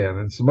broadband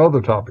and some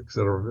other topics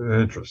that are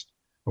of interest.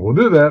 And we'll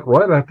do that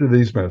right after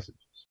these messages.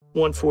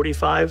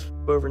 145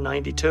 over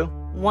 92.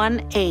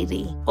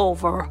 180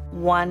 over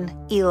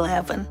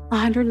 111.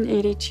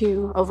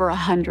 182 over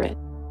 100.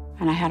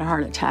 And I had a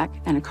heart attack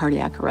and a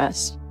cardiac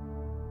arrest.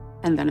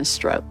 And then a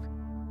stroke.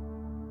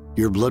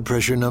 Your blood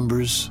pressure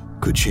numbers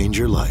could change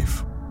your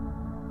life.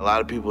 A lot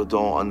of people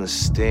don't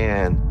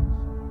understand,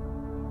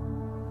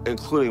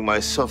 including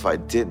myself. I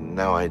didn't,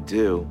 now I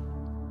do,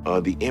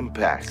 the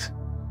impact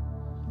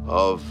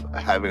of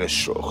having a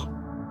stroke.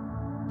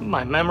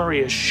 My memory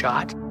is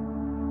shot.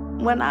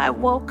 When I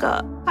woke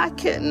up, I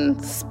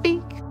couldn't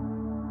speak.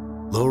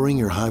 Lowering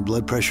your high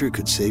blood pressure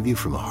could save you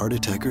from a heart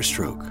attack or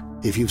stroke.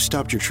 If you've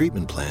stopped your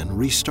treatment plan,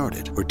 restart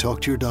it or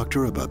talk to your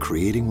doctor about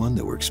creating one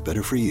that works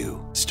better for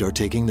you. Start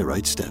taking the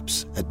right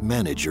steps at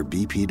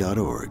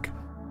manageyourbp.org.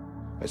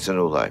 It's a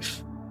new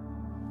life,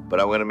 but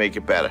I'm going to make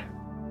it better.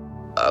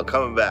 I'm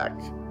coming back.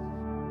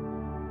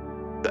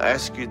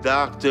 Ask your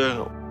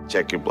doctor,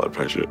 check your blood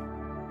pressure.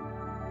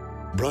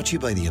 Brought to you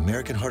by the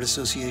American Heart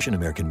Association,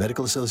 American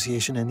Medical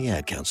Association, and the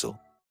Ad Council.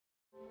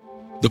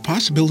 The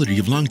possibility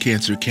of lung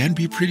cancer can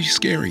be pretty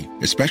scary,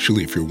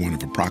 especially if you're one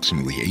of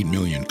approximately 8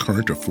 million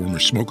current or former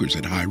smokers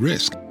at high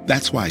risk.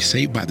 That's why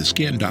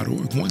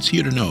SaveByTheScan.org wants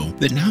you to know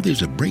that now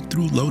there's a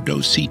breakthrough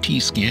low-dose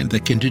CT scan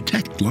that can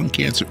detect lung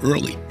cancer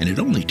early, and it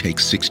only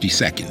takes 60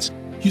 seconds.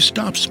 You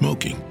stop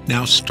smoking,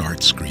 now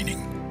start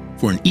screening.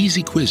 For an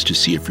easy quiz to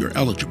see if you're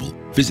eligible,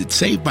 visit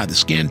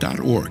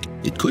SaveByTheScan.org.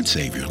 It could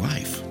save your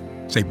life.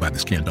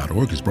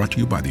 SaveByTheScan.org is brought to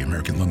you by the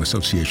American Lung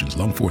Association's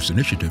Lung Force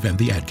Initiative and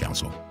the Ad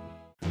Council.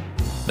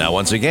 Now,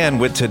 once again,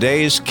 with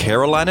today's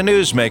Carolina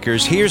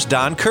Newsmakers, here's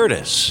Don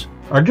Curtis.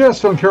 Our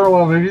guest on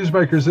Carolina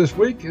Newsmakers this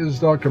week is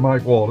Dr.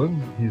 Mike Walden.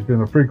 He's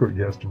been a frequent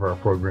guest of our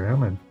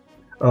program, and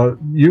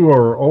you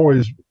are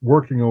always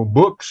working on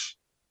books.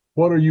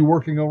 What are you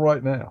working on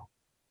right now?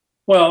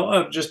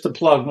 Well, just to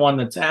plug one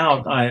that's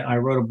out, I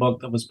wrote a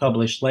book that was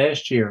published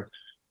last year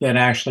that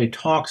actually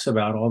talks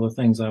about all the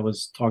things I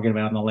was talking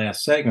about in the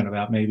last segment,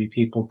 about maybe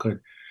people could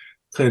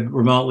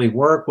remotely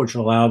work, which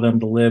will allow them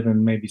to live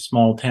in maybe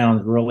small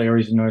towns, rural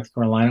areas in North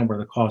Carolina where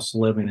the cost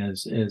of living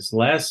is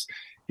less.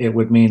 It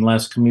would mean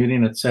less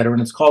commuting, et cetera.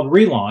 And it's called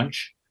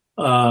Relaunch,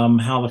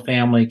 how the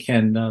family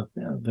can, the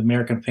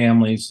American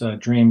family's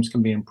dreams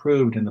can be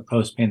improved in the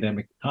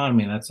post-pandemic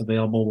economy. And that's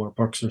available where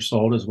books are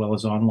sold as well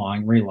as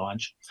online.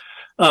 Relaunch.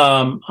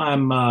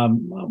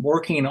 I'm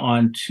working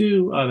on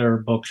two other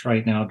books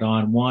right now,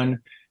 Don. One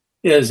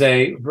is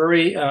a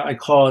very, I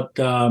call it,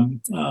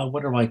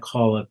 what do I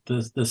call it?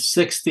 The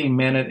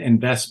 60-minute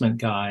investment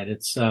guide.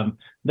 It's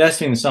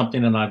investing is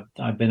something that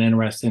I've been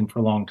interested in for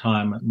a long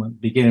time. At the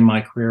beginning of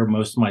my career,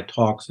 most of my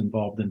talks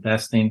involved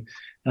investing.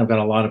 And I've got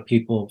a lot of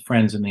people,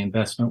 friends in the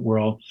investment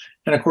world.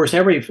 And of course,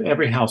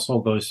 every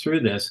household goes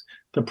through this.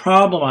 The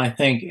problem, I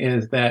think,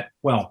 is that,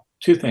 well,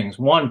 two things.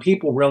 One,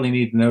 people really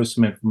need to know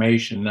some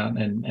information,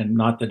 and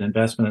not that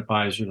investment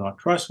advisors aren't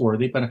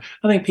trustworthy, but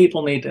I think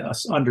people need to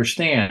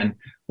understand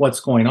what's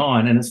going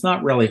on, and it's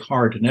not really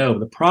hard to know.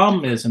 The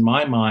problem is, in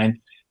my mind,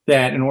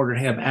 that in order to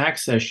have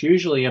access,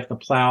 usually you have to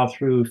plow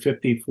through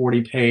 50,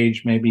 40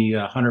 page, maybe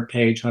 100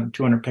 page,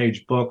 200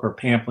 page book or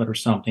pamphlet or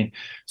something.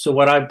 So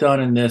what I've done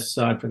in this,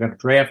 I've got a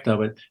draft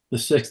of it, the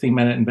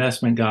 60-minute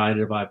investment guide.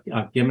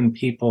 I've given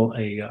people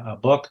a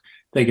book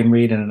they can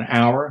read in an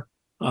hour.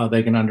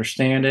 They can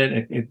understand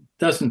it. It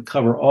doesn't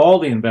cover all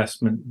the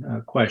investment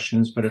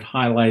questions, but it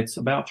highlights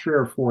about 3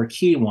 or 4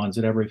 key ones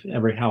that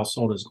every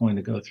household is going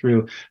to go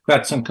through. I've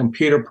got some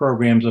computer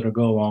programs that'll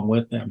go along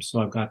with them,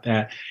 so I've got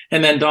that.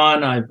 And then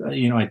Don, I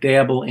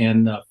dabble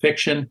in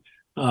fiction.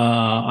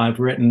 I've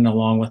written,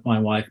 along with my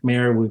wife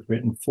Mary, we've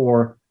written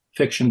 4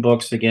 fiction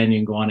books. Again, you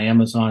can go on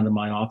Amazon to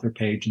my author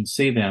page and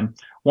see them.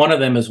 One of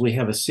them is we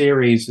have a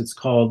series.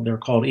 They're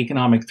called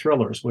economic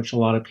thrillers, which a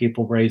lot of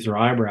people raise their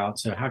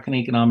eyebrows. So how can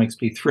economics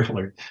be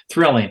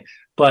thrilling?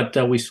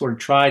 But we sort of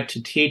tried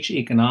to teach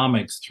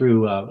economics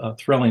through a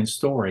thrilling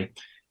story.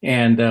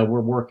 And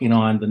we're working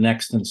on the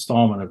next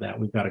installment of that.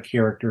 We've got a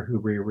character who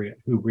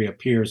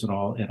reappears in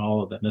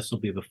all of them. This will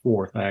be the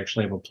 4th. I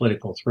actually have a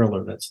political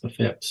thriller that's the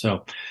 5th.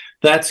 So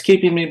that's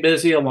keeping me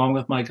busy, along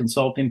with my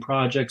consulting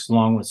projects,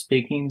 along with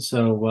speaking.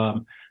 So I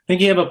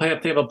think you have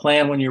to have a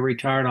plan when you're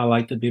retired. I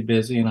like to be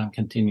busy, and I'm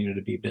continuing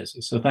to be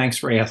busy. So thanks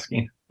for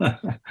asking.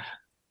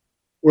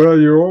 Well,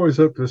 you're always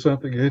up to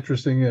something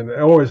interesting, and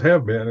always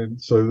have been.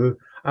 And so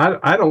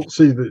I don't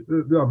see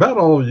about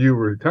all you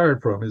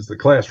retired from is the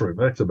classroom.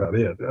 That's about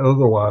it.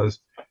 Otherwise,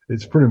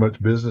 it's pretty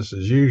much business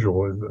as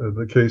usual in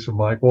the case of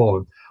Mike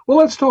Walden. Well,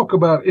 let's talk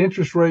about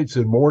interest rates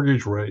and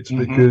mortgage rates,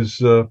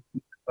 because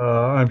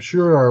I'm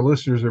sure our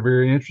listeners are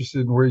very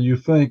interested in where you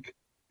think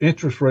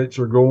interest rates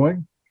are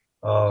going,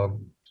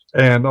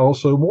 and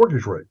also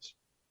mortgage rates.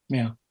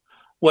 Yeah.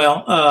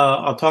 Well,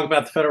 I'll talk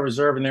about the Federal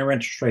Reserve and their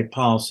interest rate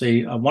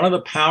policy. One of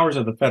the powers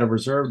of the Federal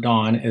Reserve,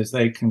 Don, is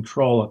they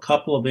control a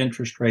couple of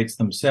interest rates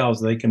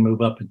themselves. They can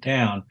move up and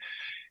down.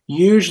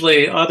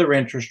 Usually other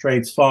interest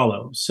rates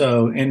follow.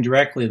 So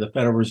indirectly, the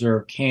Federal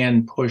Reserve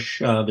can push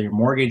your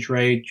mortgage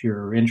rate,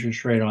 your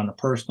interest rate on a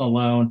personal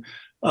loan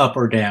up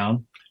or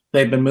down.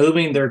 They've been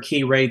moving their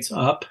key rates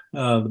up.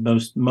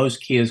 The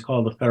most key is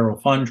called the federal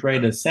funds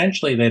rate.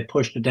 Essentially, they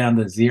pushed it down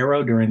to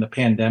 0 during the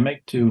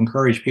pandemic to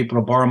encourage people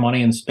to borrow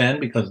money and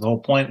spend, because the whole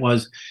point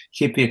was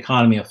keep the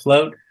economy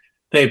afloat.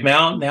 They've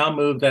now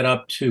moved that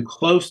up to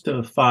close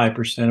to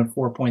 5%, of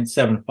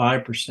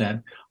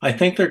 4.75%. I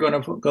think they're going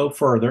to go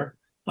further.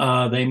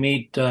 They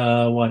meet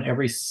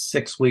every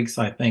 6 weeks,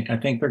 I think. I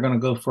think they're going to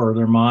go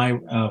further. My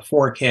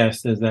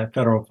forecast is that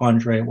federal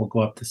funds rate will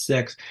go up to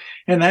 6,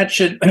 and that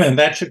should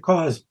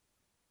cause.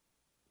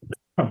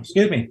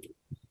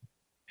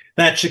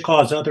 That should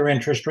cause other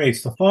interest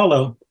rates to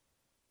follow.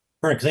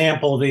 For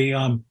example,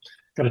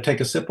 got to take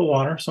a sip of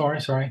water.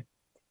 Sorry.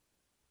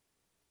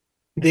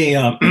 The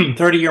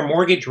 30-year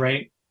mortgage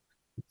rate,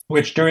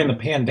 which during the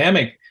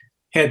pandemic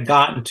had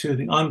gotten to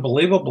the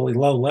unbelievably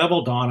low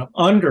level, Don, of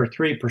under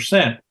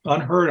 3%,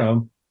 unheard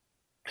of.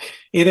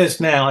 It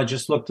is now, I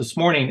just looked this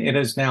morning, it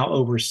is now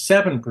over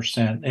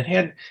 7%. It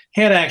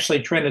had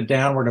actually trended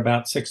downward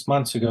about 6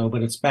 months ago,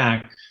 but it's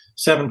back.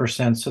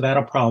 7%. So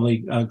that'll probably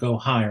go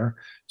higher.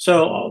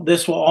 So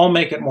this will all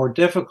make it more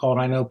difficult.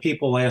 I know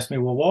people ask me,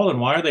 well, Walden,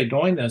 why are they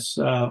doing this?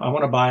 I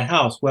want to buy a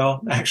house.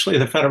 Well, actually,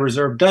 the Federal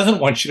Reserve doesn't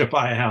want you to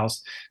buy a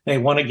house. They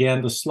want,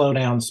 again, to slow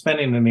down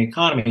spending in the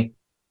economy.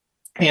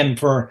 And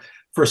for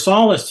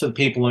solace to the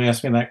people who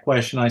ask me that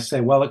question, I say,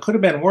 well, it could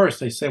have been worse.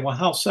 They say, well,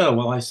 how so?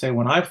 Well, I say,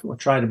 when I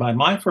tried to buy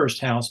my first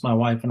house, my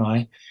wife and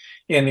I,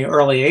 in the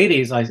early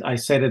 80s, I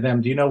say to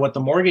them, do you know what the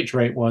mortgage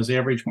rate was, the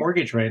average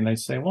mortgage rate? And they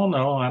say, well,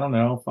 no, I don't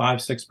know,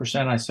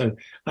 5-6%.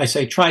 I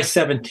say, try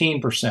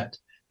 17%.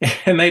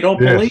 And they don't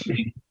believe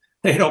me.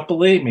 They don't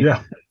believe me.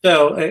 Yeah.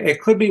 So it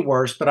could be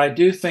worse, but I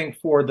do think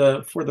for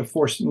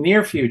the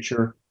near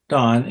future,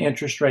 Don,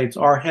 interest rates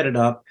are headed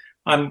up.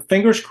 I'm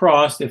fingers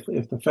crossed if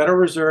the Federal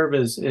Reserve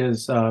is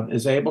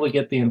able to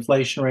get the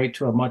inflation rate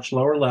to a much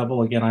lower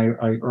level. Again, I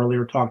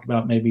earlier talked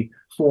about maybe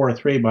 4 or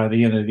 3 by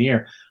the end of the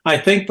year. I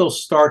think they'll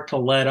start to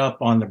let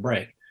up on the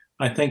brake.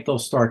 I think they'll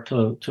start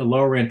to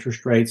lower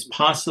interest rates.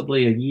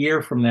 Possibly a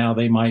year from now,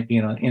 they might be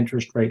in an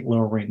interest rate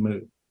lowering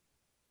move.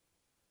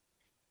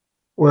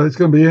 Well, it's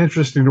going to be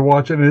interesting to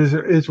watch. And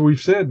as we've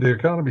said, the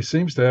economy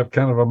seems to have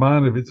kind of a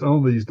mind of its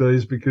own these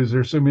days because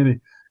there's so many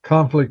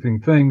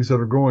conflicting things that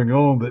are going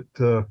on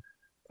that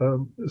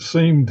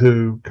seem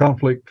to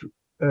conflict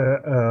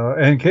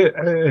and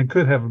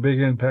could have a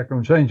big impact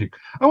on changing.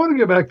 I want to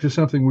get back to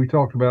something we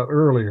talked about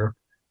earlier,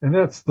 and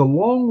that's the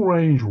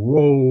long-range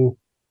role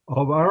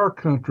of our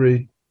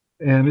country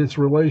and its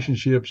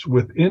relationships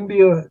with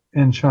India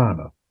and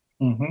China,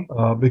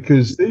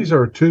 because these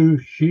are two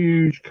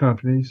huge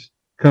countries,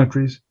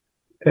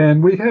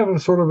 and we have a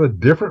sort of a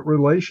different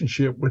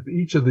relationship with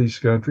each of these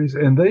countries,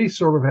 and they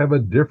sort of have a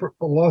different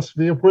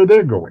philosophy of where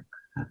they're going.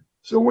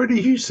 So where do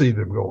you see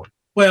them going?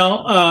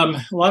 Well,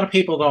 a lot of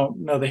people don't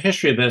know the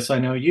history of this. I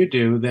know you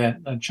do,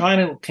 that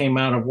China came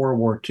out of World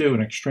War II,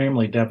 an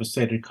extremely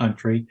devastated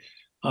country.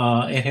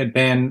 It had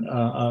been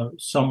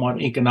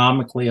somewhat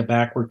economically a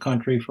backward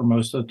country for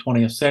most of the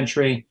 20th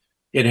century.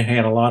 It had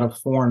had a lot of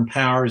foreign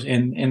powers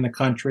in the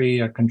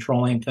country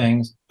controlling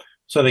things.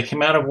 So they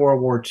came out of World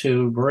War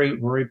II very,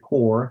 very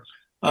poor.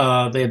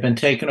 They had been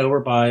taken over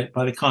by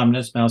the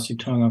communists. Mao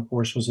Zedong, of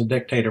course, was a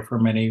dictator for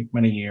many,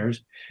 many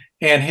years.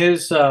 And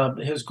his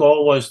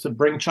goal was to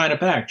bring China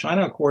back.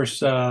 China, of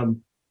course,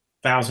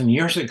 1,000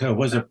 years ago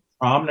was a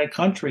prominent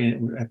country,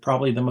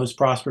 probably the most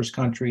prosperous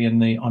country on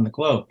the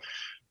globe.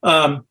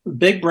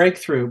 Big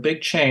breakthrough,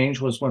 big change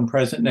was when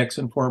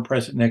former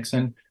President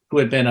Nixon, who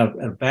had been a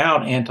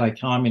avowed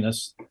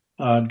anti-communist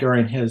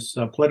during his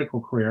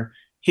political career,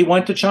 he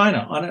went to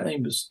China. He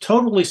was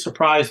totally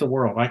surprised the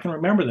world. I can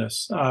remember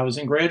this. I was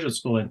in graduate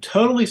school and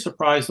totally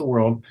surprised the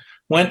world.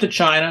 Went to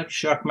China,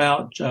 shook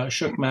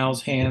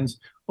Mao's hands,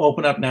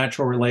 opened up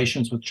natural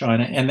relations with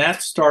China, and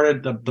that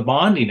started the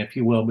bonding, if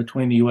you will,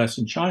 between the U.S.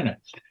 and China.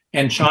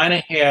 And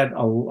China had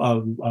a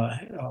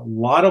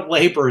lot of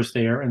laborers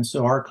there, and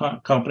so our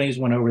companies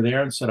went over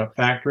there and set up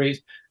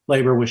factories.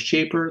 Labor was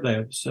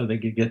cheaper, so they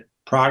could get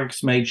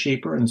products made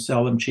cheaper and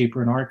sell them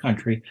cheaper in our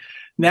country.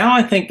 Now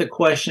I think the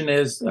question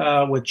is,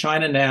 with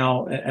China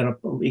now at an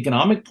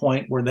economic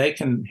point where they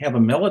can have a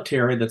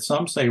military that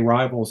some say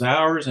rivals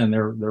ours, and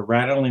they're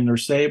rattling their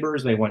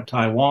sabers. They want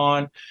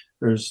Taiwan.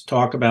 There's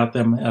talk about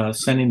them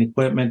sending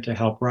equipment to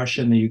help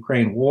Russia in the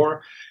Ukraine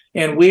war.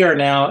 And we are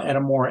now at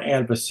a more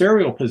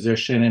adversarial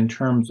position in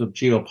terms of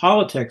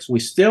geopolitics. We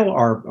still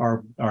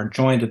are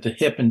joined at the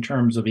hip in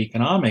terms of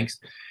economics.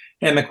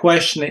 And the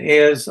question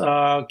is,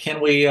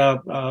 can we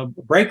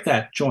break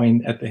that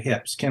joint at the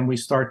hips? Can we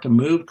start to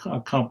move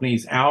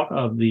companies out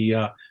of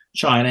the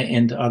China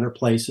into other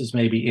places,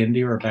 maybe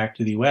India or back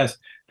to the U.S.?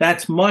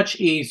 That's much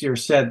easier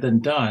said than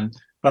done.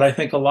 But I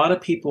think a lot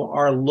of people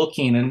are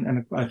looking,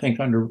 and I think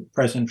under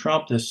President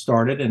Trump this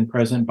started, and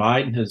President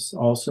Biden has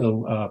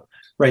also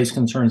raised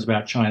concerns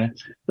about China.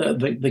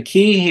 The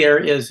key here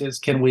is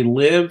can we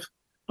live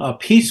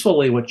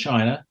peacefully with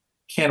China?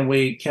 Can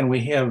we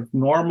have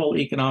normal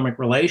economic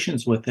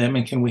relations with them,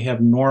 and can we have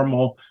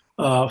normal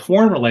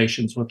foreign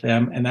relations with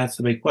them? And that's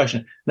the big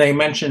question. They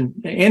mentioned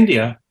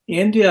India.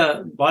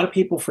 A lot of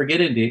people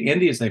forget India.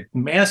 India is a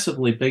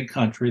massively big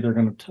country. They're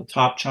going to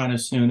top China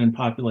soon in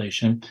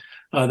population.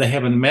 They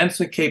have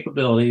immense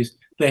capabilities.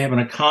 They have an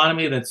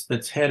economy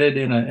that's headed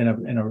in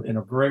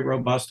a very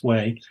robust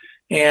way.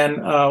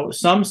 And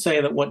some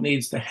say that what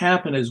needs to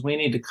happen is we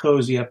need to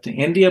cozy up to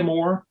India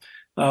more.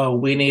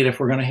 We need, if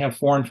we're going to have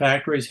foreign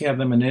factories, have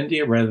them in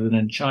India rather than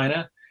in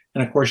China.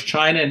 And of course,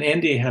 China and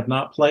India have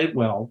not played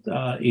well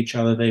each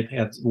other. They've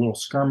had little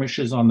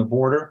skirmishes on the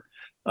border.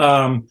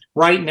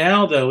 Right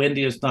now, though,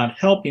 India is not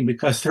helping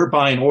because they're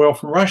buying oil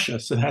from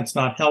Russia. So that's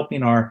not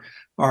helping our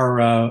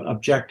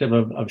objective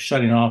of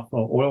shutting off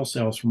oil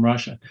sales from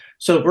Russia.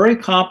 So very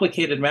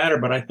complicated matter.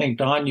 But I think,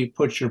 Don, you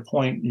put your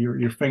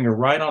finger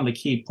right on the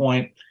key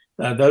point.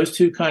 Those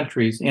two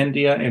countries,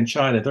 India and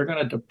China, they're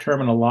going to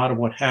determine a lot of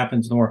what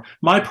happens in the world.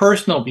 My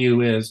personal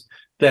view is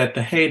that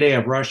the heyday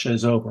of Russia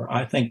is over.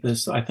 I think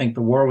the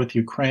war with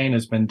Ukraine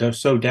has been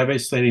so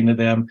devastating to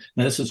them.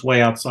 Now, this is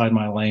way outside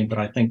my lane, but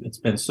I think it's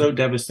been so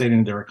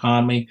devastating to their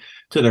economy,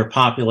 to their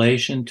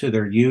population, to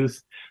their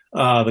youth,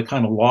 the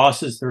kind of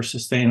losses they're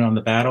sustaining on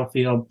the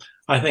battlefield.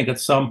 I think at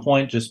some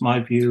point, just my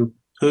view,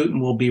 Putin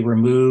will be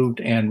removed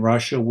and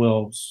Russia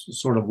will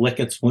sort of lick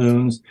its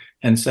wounds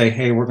and say,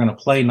 hey, we're going to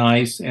play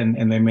nice,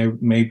 and they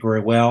may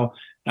very well.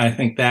 I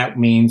think that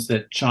means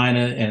that China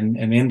and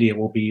India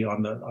will be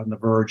on the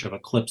verge of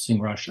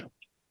eclipsing Russia.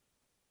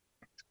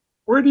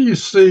 Where do you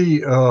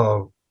see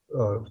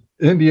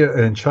India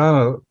and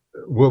China?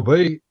 Will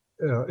they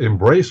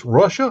embrace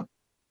Russia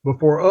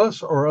before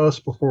us, or us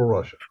before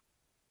Russia?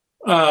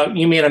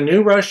 You mean a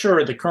new Russia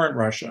or the current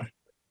Russia?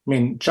 I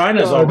mean,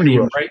 China's already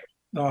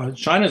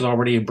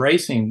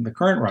embracing the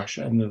current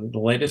Russia, and the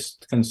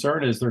latest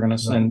concern is they're going to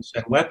send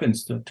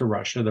weapons to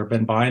Russia. They've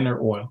been buying their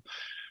oil.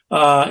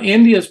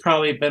 India's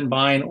probably been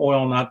buying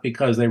oil not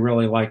because they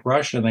really like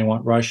Russia and they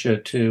want Russia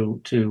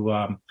to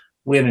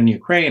win in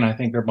Ukraine. I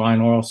think they're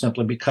buying oil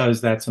simply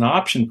because that's an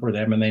option for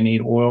them, and they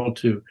need oil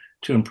to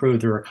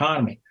improve their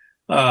economy.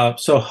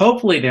 So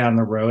hopefully down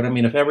the road, I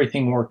mean, if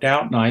everything worked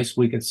out nice,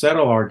 we could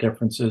settle our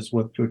differences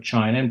with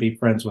China and be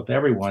friends with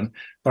everyone.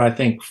 But I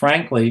think,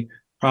 frankly,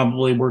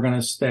 probably we're going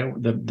to stay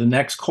the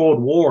next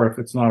Cold War, if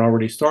it's not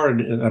already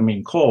started. I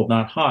mean, cold,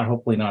 not hot,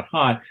 hopefully not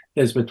hot,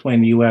 is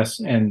between the U.S.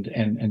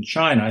 and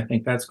China. I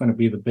think that's going to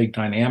be the big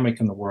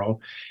dynamic in the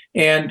world.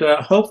 And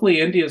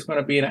hopefully India is going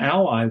to be an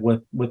ally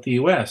with the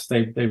U.S.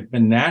 They've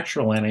been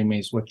natural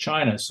enemies with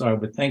China. So I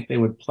would think they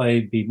would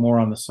be more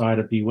on the side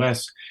of the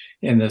U.S.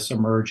 in this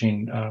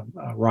emerging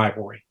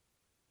rivalry.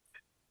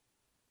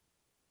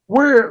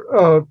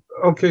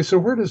 So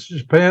where does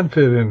Japan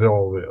fit into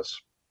all this?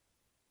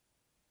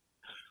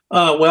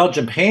 Well,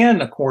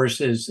 Japan, of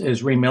course, is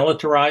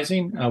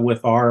remilitarizing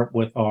with our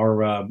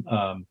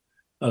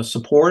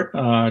support.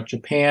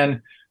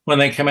 Japan, when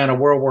they came out of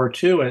World War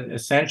II, it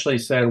essentially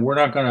said we're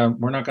not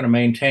going to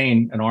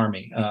maintain an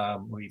army.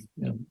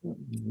 The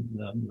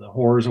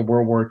horrors of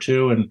World War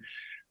II, and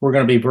we're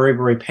going to be very,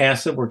 very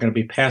passive. We're going to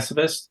be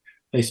pacifist.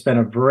 They spent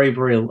a very,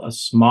 very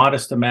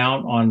modest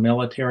amount on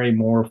military,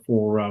 more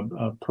for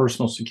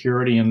personal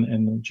security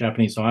in the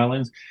Japanese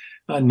islands.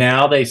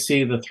 Now they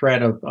see the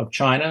threat of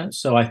China.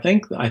 So I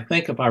think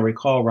if I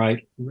recall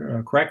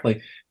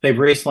correctly, they've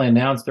recently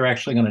announced they're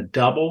actually going to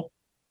double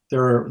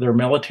their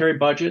military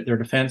budget, their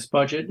defense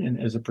budget,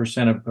 as a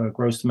percent of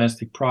gross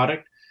domestic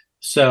product.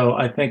 So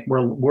I think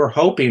we're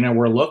hoping and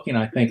we're looking.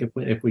 I think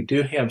if we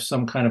do have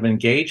some kind of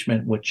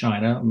engagement with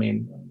China, I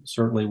mean,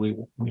 certainly we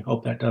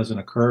hope that doesn't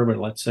occur. But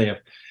let's say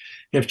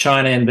if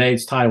China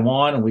invades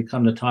Taiwan and we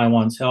come to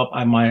Taiwan's help,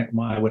 I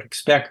would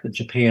expect that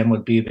Japan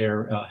would be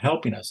there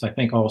helping us. I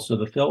think also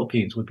the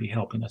Philippines would be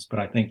helping us, but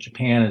I think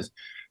Japan is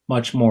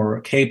much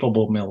more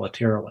capable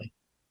militarily.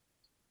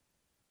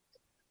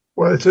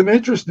 Well, it's an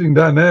interesting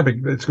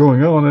dynamic that's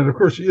going on, and of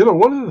course,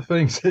 one of the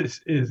things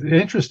is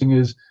interesting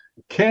is,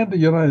 can the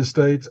United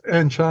States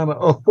and China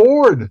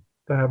afford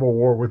to have a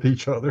war with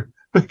each other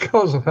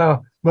because of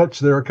how much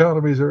their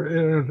economies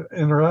are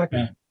interacting?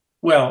 Yeah.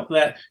 Well,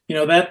 that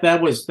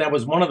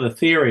was one of the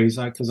theories,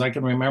 because I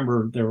can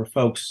remember there were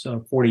folks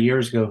 40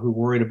 years ago who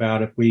worried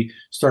about if we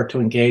start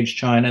to engage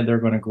China, they're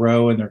going to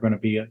grow and they're going to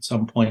be at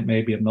some point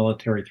maybe a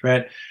military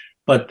threat.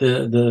 But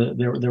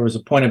there was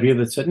a point of view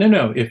that said,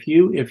 no, if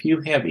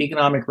you have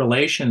economic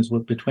relations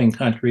between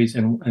countries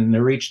and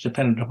they're each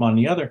dependent upon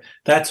the other,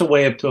 that's a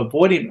way of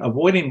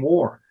avoiding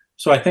war.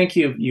 So I think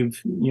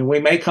we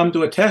may come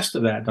to a test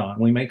of that, Don.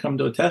 We may come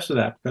to a test of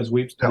that because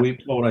we've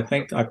told. I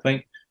think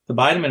the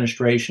Biden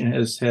administration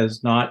has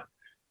not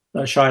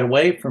shied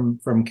away from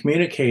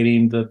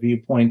communicating the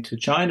viewpoint to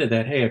China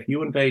that, hey, if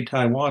you invade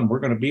Taiwan, we're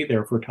going to be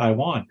there for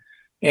Taiwan.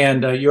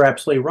 And you're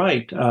absolutely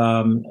right.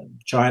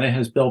 China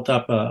has built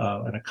up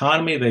an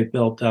economy. They've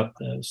built up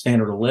the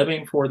standard of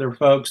living for their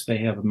folks. They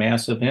have a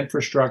massive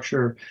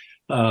infrastructure.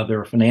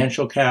 They're a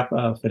financial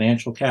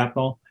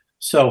capital.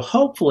 So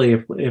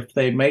hopefully, if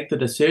they make the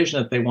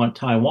decision that they want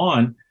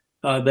Taiwan,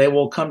 they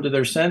will come to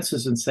their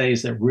senses and say,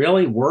 is it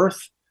really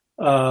worth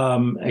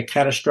a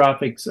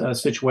catastrophic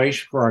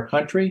situation for our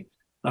country?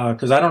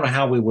 Because I don't know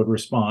how we would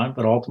respond,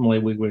 but ultimately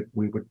we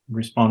would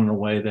respond in a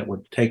way that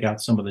would take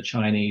out some of the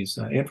Chinese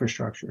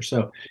infrastructure.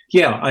 So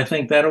yeah, I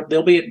think there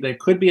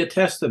could be a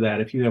test of that.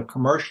 If you have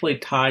commercially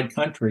tied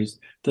countries,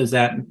 does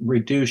that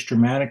reduce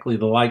dramatically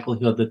the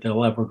likelihood that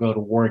they'll ever go to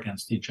war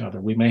against each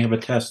other? We may have a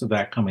test of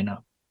that coming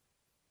up.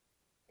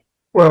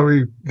 Well,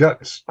 we've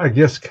got, I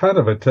guess, kind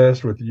of a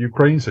test with the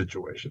Ukraine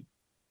situation.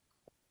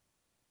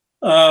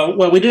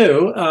 Well, we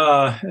do.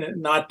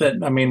 Not that,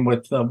 I mean,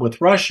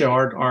 with Russia,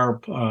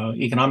 our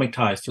economic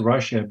ties to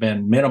Russia have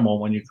been minimal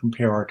when you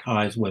compare our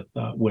ties with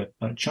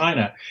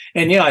China.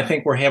 And yeah, I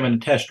think we're having a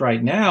test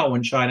right now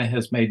when China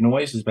has made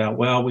noises about,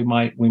 well, we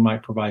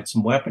might provide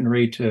some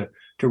weaponry to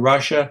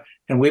Russia.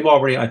 And we've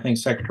already, I think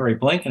Secretary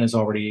Blinken has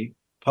already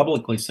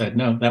publicly said,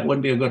 no, that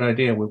wouldn't be a good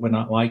idea. We would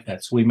not like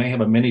that. So we may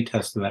have a mini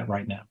test of that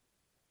right now.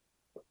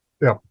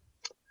 Yeah.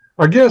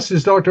 Our guest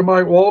is Dr.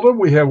 Mike Walden.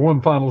 We have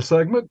one final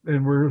segment,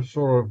 and we're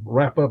sort of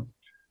wrap up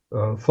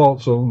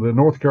thoughts on the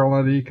North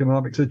Carolina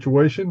economic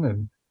situation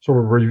and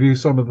sort of review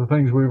some of the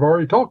things we've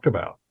already talked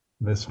about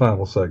in this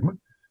final segment.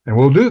 And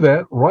we'll do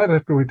that right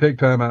after we take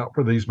time out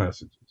for these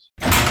messages.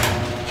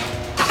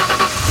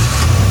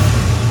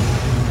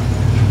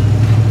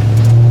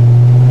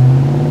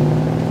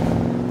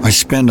 I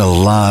spend a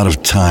lot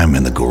of time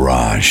in the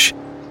garage,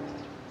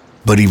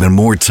 but even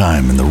more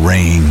time in the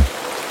rain,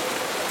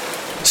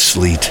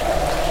 sleet,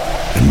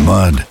 and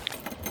mud.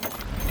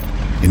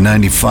 In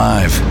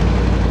 95,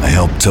 I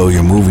helped tow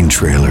your moving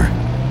trailer.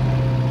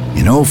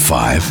 In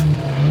 05,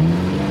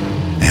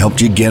 I helped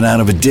you get out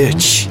of a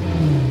ditch.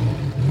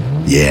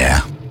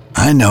 Yeah,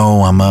 I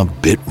know I'm a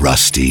bit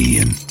rusty,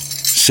 and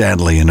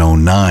sadly in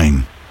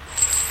 09,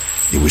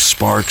 it was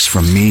sparks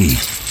from me,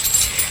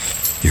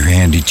 your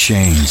handy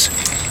chains,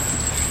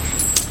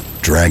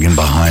 dragging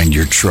behind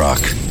your truck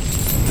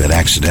that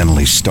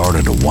accidentally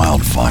started a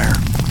wildfire.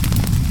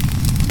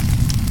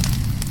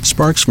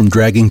 Sparks from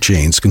dragging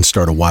chains can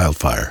start a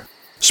wildfire.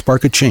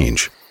 Spark a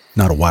change,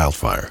 not a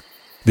wildfire.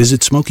 Visit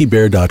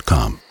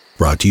SmokeyBear.com.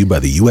 Brought to you by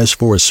the U.S.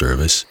 Forest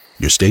Service,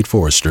 your state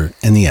forester,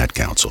 and the Ad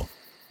Council.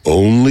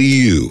 Only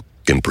you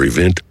can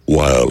prevent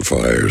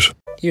wildfires.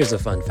 Here's a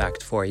fun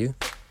fact for you.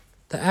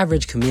 The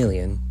average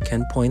chameleon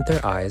can point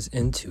their eyes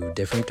in 2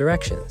 different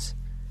directions.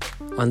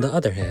 On the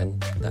other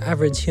hand, the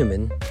average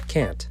human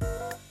can't.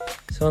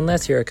 So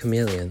unless you're a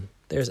chameleon,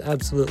 there's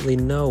absolutely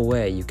no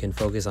way you can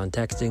focus on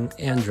texting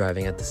and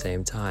driving at the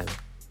same time.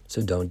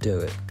 So don't do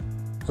it,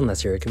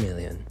 unless you're a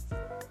chameleon.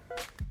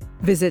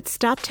 Visit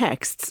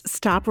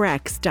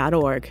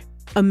StopTextsStopWrecks.org.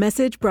 A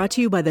message brought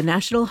to you by the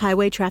National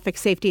Highway Traffic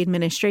Safety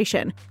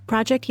Administration,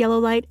 Project Yellow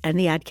Light, and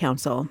the Ad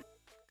Council.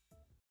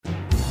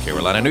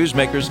 Carolina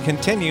Newsmakers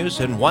continues,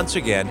 and once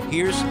again,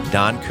 here's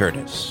Don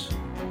Curtis.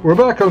 We're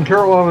back on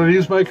Carolina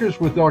Newsmakers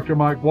with Dr.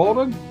 Mike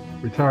Walden,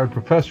 retired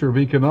professor of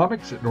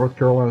economics at North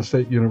Carolina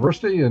State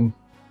University and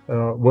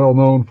well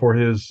known for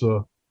his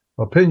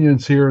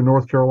opinions here in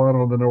North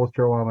Carolina on the North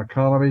Carolina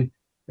economy,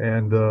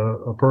 and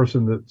a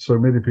person that so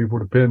many people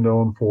depend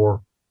on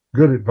for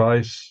good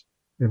advice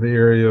in the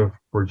area of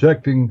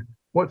projecting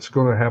what's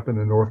going to happen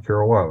in North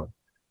Carolina.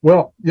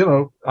 Well, you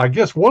know, I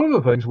guess one of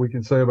the things we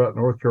can say about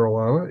North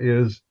Carolina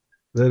is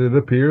that it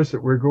appears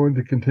that we're going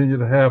to continue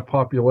to have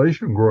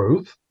population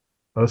growth,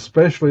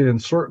 especially in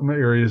certain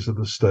areas of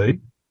the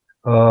state.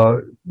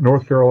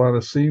 North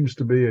Carolina seems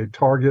to be a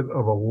target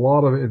of a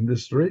lot of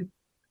industry,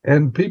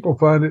 and people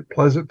find it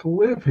pleasant to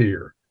live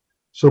here.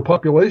 So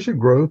population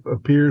growth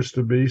appears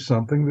to be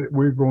something that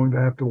we're going to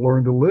have to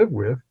learn to live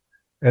with.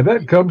 And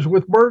that comes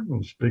with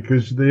burdens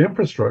because the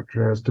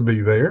infrastructure has to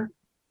be there.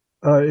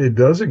 It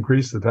does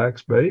increase the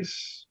tax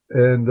base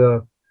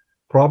and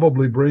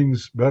probably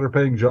brings better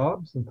paying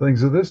jobs and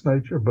things of this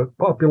nature. But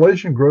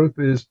population growth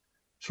is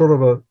sort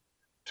of a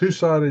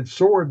two-sided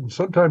sword. And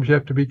sometimes you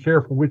have to be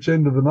careful which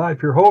end of the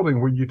knife you're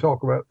holding when you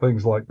talk about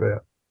things like that.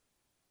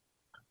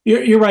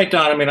 You're right,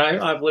 Don. I mean,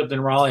 I've lived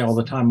in Raleigh all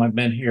the time. I've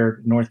been here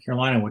in North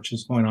Carolina, which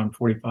is going on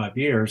 45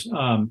 years.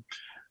 And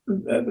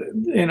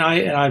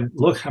I'm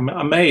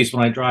amazed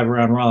when I drive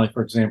around Raleigh,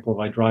 for example. If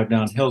I drive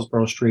down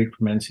Hillsborough Street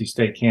from NC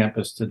State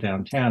campus to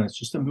downtown, it's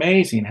just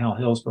amazing how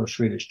Hillsborough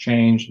Street has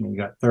changed. I mean, you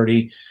got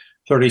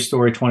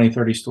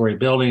 30-story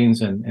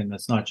buildings, and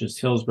that's not just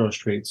Hillsborough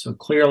Street. So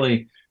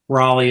clearly,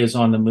 Raleigh is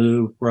on the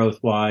move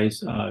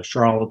growth-wise.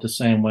 Charlotte the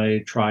same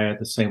way, Triad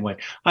the same way.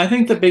 I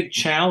think the big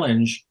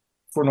challenge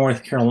for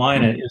North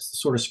Carolina is to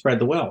sort of spread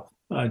the wealth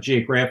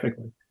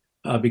geographically.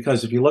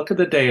 Because if you look at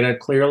the data,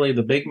 clearly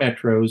the big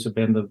metros have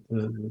been the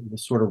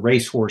sort of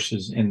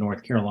racehorses in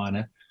North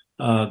Carolina.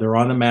 They're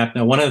on the map.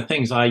 Now, one of the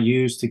things I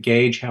use to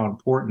gauge how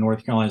important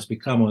North Carolina has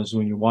become was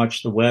when you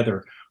watch the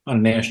weather on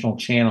a national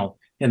channel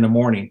in the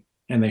morning,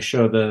 and they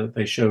showed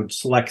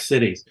select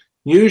cities.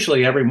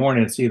 Usually every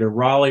morning it's either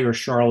Raleigh or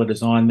Charlotte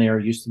is on there.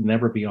 It used to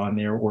never be on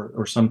there,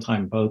 or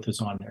sometime both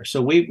is on there.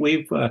 So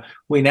we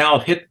now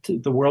have hit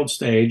the world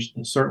stage,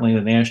 certainly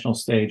the national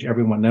stage.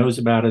 Everyone knows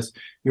about us.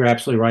 You're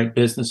absolutely right.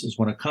 Businesses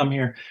want to come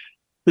here.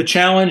 The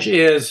challenge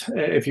is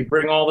if you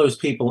bring all those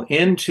people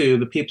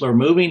the people are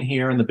moving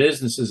here and the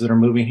businesses that are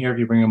moving here, if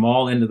you bring them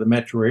all into the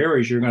metro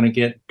areas, you're going to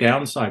get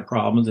downside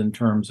problems in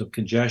terms of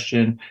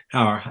congestion,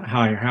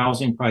 higher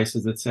housing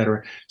prices, et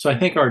cetera. So I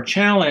think our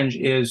challenge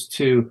is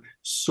to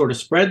sort of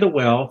spread the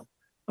wealth,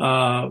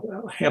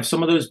 have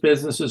some of those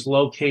businesses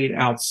locate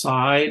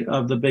outside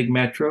of the big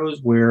metros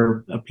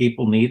where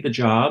people need the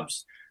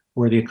jobs,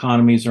 where the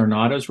economies are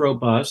not as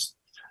robust.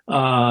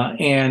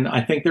 And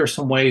I think there's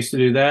some ways to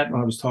do that.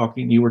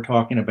 You were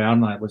talking about,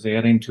 and I was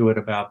adding to it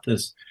about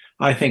this,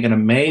 I think an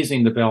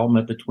amazing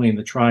development between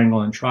the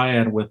Triangle and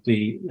Triad with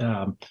the,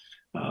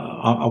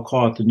 I'll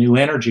call it the new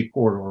energy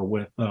corridor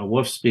with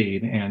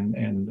Wolfspeed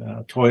and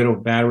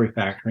Toyota Battery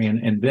Factory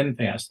and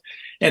VinFast.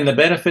 And the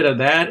benefit of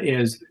that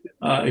is,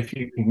 if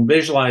you can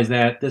visualize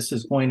that, this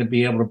is going to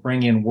be able to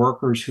bring in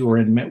workers who are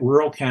in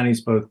rural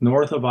counties, both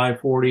north of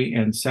I-40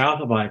 and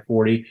south of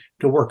I-40,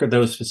 to work at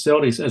those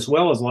facilities, as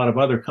well as a lot of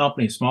other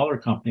companies, smaller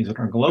companies that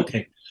are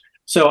located.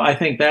 So I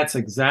think that's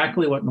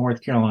exactly what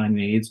North Carolina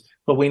needs,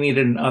 but we need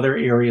it in other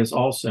areas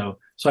also.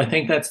 So I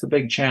think that's the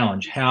big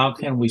challenge. How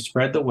can we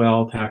spread the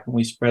wealth? How can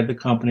we spread the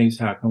companies?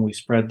 How can we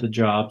spread the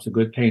jobs, the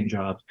good paying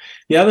jobs?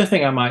 The other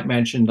thing I might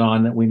mention,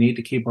 Don, that we need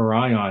to keep our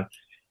eye on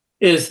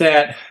is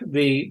that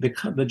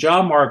the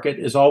job market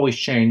is always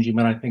changing,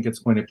 but I think it's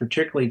going to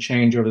particularly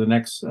change over the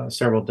next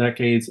several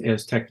decades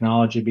as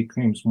technology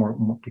becomes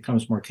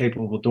more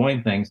capable of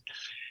doing things.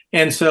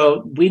 And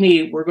so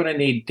we're going to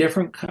need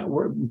different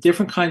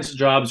kinds of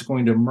jobs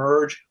going to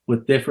emerge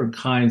with different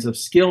kinds of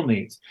skill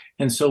needs.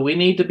 And so we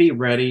need to be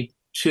ready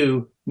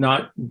to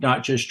not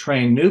just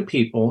train new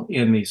people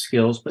in these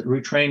skills, but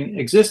retrain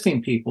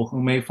existing people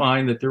who may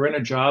find that they're in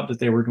a job that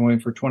they were doing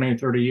for 20 or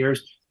 30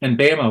 years and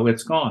bammo,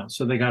 it's gone.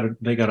 So they got to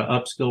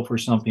upskill for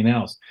something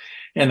else.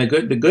 And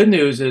the good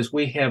news is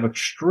we have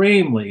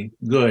extremely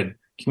good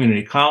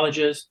community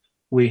colleges.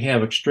 We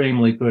have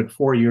extremely good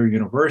four-year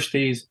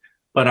universities.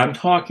 But I'm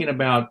talking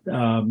about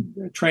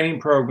training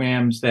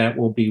programs that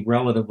will be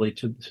relatively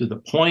to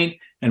the point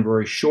and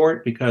very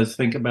short, because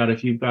think about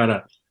if you've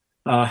got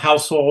a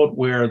household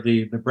where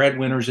the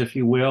breadwinners, if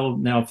you will,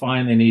 now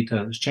find they need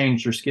to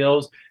change their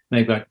skills.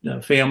 They've got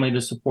a family to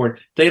support.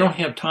 They don't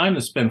have time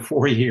to spend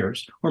 4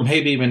 years or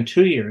maybe even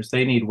 2 years.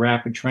 They need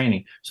rapid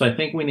training. So I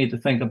think we need to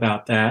think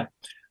about that.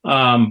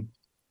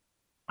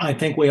 I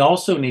think we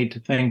also need to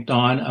think,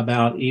 Don,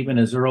 about even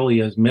as early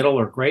as middle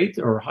or grade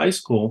or high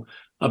school,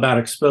 about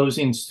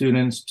exposing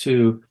students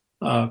to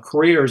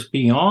careers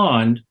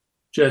beyond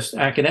just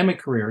academic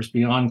careers,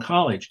 beyond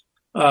college.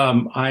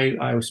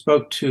 I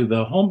spoke to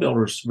the home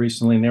builders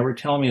recently, and they were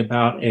telling me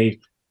about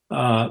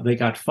they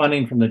got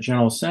funding from the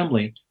General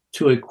Assembly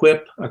to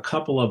equip a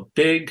couple of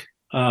big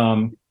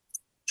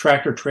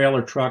tractor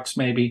trailer trucks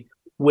maybe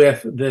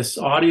with this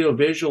audio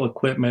visual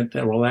equipment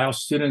that will allow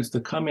students to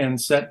come in,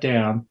 sit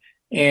down,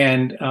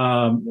 and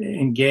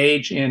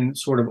engage in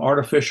sort of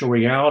artificial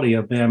reality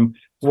of them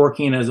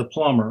working as a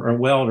plumber or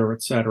welder,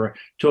 et cetera,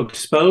 to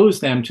expose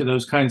them to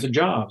those kinds of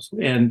jobs.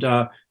 And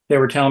they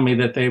were telling me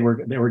that they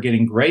were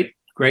getting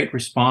great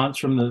response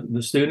from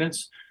the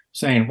students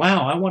saying,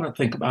 wow, I want to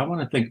think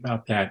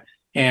about that.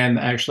 And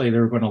actually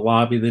they're going to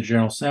lobby the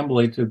General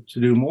Assembly to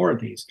do more of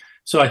these.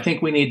 So I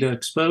think we need to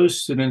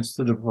expose students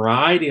to the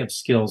variety of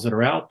skills that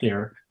are out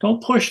there.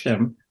 Don't push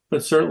them,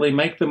 but certainly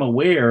make them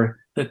aware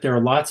that there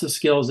are lots of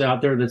skills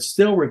out there that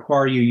still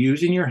require you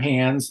using your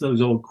hands,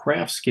 those old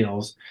craft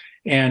skills,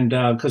 and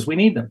because we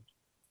need them.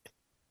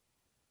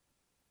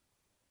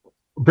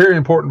 Very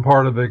important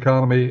part of the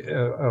economy,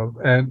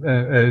 and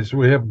as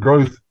we have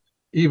growth,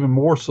 even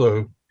more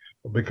so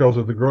because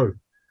of the growth.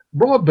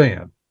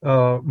 Broadband,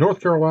 North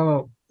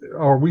Carolina,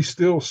 are we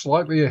still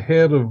slightly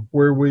ahead of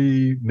where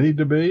we need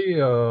to be?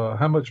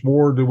 How much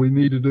more do we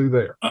need to do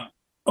there?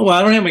 Well,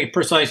 I don't have any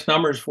precise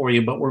numbers for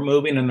you, but we're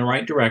moving in the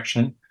right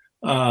direction.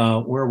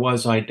 Where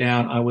was I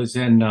down? I was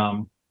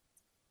in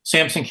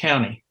Sampson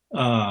County,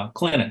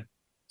 Clinton,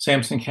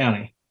 Sampson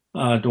County,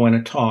 doing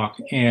a talk.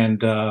 And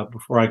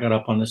before I got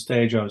up on the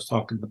stage, I was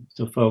talking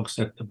to folks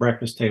at the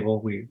breakfast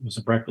table. It was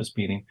a breakfast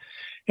meeting.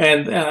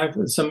 And I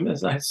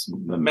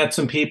met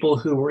some people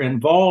who were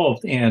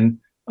involved in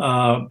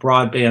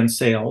broadband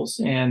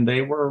sales, and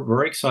they were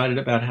very excited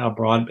about how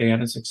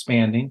broadband is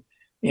expanding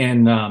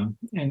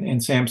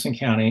in Sampson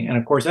County. And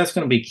of course, that's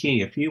going to be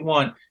key. If you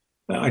want,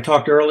 I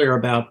talked earlier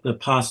about the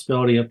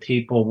possibility of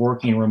people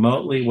working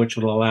remotely, which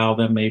will allow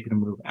them maybe to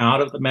move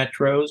out of the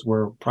metros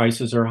where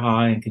prices are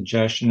high and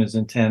congestion is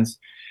intense,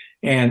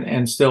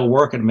 and still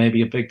work at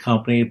maybe a big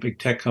company, a big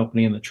tech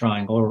company in the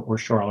Triangle or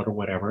Charlotte or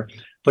whatever.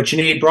 But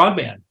you need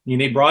broadband. You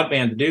need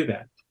broadband to do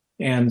that.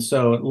 And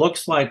so it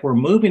looks like we're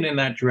moving in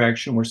that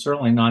direction. We're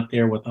certainly not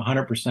there with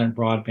 100%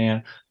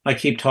 broadband. I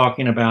keep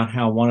talking about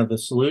how one of the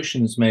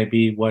solutions may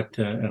be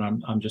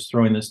and I'm just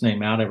throwing this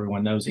name out,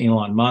 everyone knows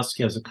Elon Musk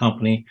has a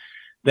company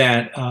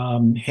that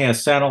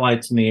has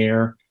satellites in the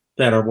air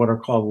that are what are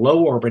called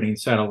low orbiting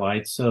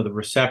satellites. So the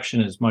reception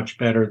is much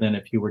better than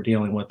if you were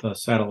dealing with a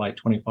satellite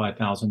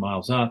 25,000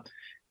 miles up.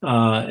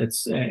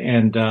 It's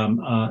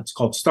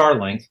called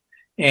Starlink.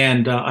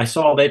 And I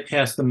saw they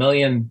passed the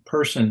million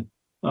person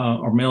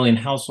or million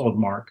household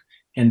mark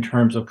in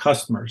terms of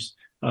customers.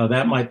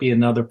 That might be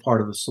another part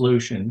of the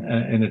solution,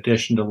 in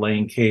addition to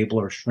laying cable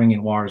or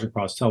stringing wires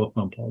across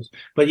telephone poles.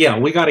 But yeah,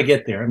 we got to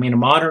get there. I mean, in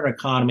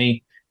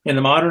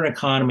the modern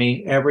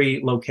economy,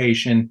 every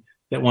location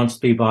that wants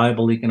to be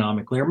viable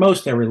economically, or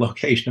most every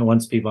location that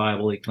wants to be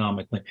viable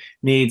economically,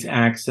 needs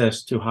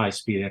access to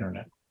high-speed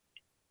internet.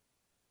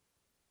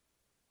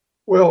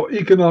 Well,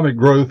 economic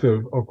growth,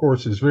 of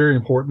course, is very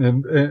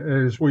important. And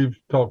as we've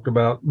talked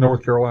about,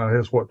 North Carolina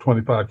has,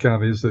 25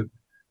 counties that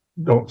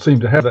don't seem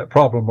to have that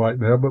problem right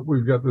now, but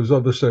we've got those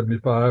other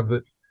 75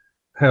 that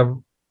have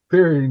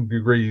varying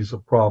degrees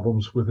of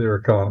problems with their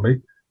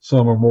economy.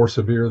 Some are more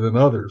severe than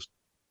others.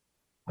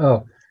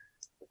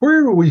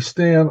 Where do we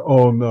stand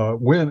on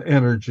wind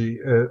energy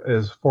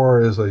as far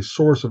as a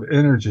source of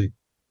energy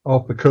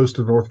off the coast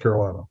of North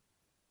Carolina?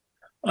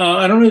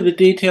 I don't know the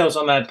details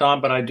on that, Don,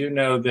 but I do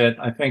know that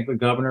I think the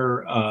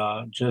governor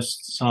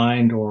just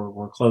signed or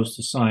were close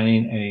to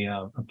signing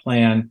a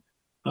plan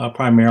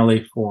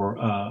primarily for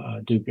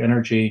Duke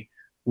Energy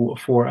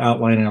for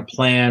outlining a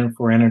plan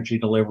for energy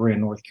delivery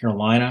in North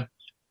Carolina.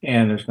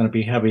 And there's going to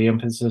be heavy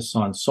emphasis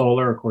on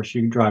solar. Of course,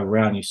 you can drive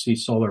around, you see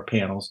solar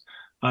panels.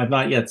 I've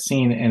not yet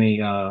seen any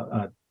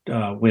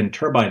wind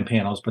turbine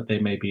panels, but they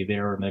may be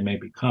there and they may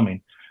be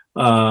coming.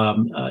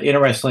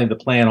 Interestingly, the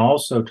plan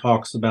also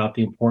talks about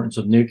the importance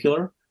of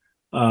nuclear.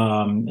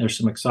 There's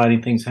some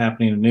exciting things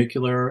happening in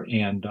nuclear,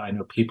 and I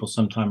know people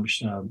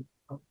sometimes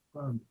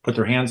put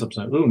their hands up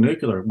and say, "Ooh,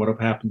 nuclear!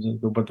 What happens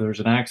if there's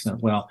an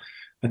accident?" Well,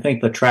 I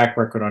think the track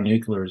record on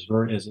nuclear is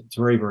it's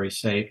very, very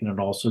safe, and it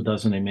also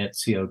doesn't emit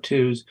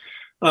CO2s.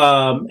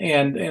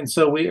 And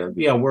so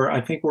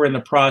I think we're in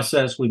the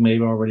process. We may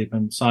have already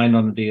been signed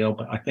on the deal,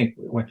 but I think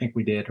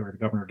we did, or the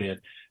governor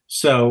did.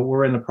 So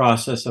we're in the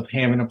process of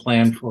having a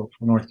plan for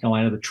North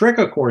Carolina. The trick,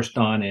 of course,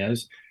 Don,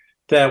 is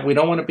that we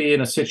don't want to be in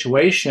a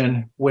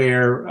situation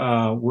where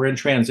we're in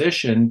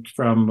transition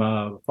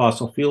from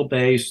fossil fuel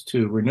based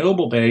to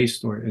renewable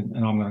based, and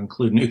I'm going to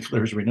include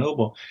nuclear as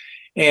renewable,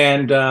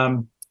 and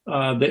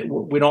that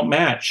we don't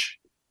match.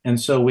 And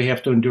so we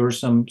have to endure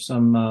some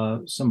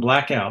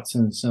blackouts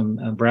and some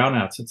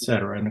brownouts, et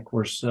cetera. And of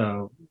course,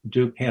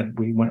 Duke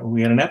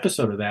we had an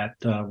episode of that.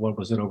 What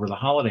was it, over the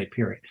holiday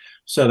period?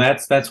 So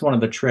that's one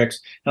of the tricks.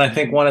 And I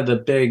think one of the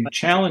big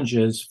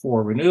challenges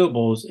for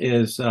renewables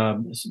is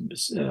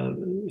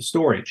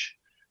storage,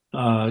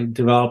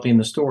 developing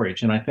the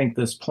storage. And I think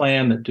this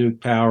plan that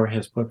Duke Power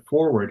has put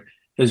forward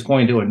is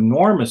going to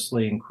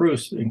enormously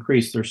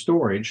increase their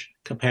storage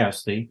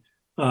capacity.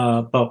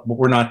 But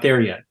we're not there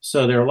yet.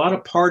 So there are a lot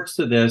of parts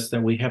to this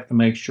that we have to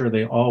make sure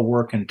they all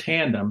work in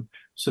tandem,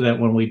 so that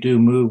when we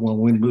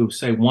move,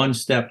 say, one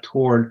step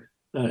toward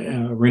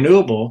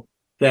renewable,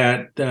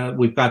 that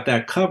we've got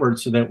that covered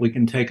so that we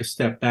can take a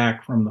step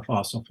back from the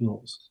fossil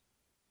fuels.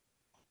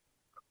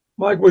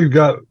 Mike, we've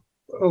got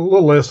a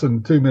little less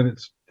than 2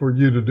 minutes for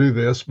you to do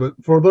this, but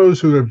for those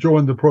who have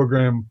joined the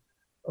program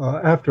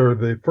after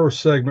the first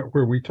segment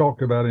where we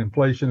talked about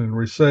inflation and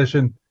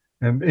recession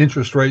and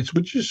interest rates,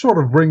 would you sort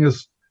of bring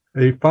us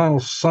a final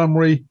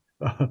summary,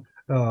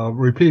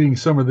 repeating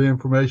some of the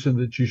information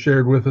that you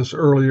shared with us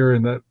earlier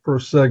in that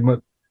first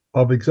segment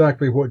of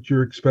exactly what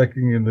you're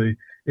expecting in the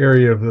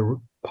area of the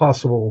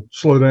possible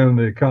slowdown in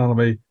the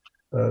economy,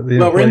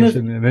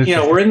 inflation and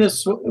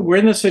interest? We're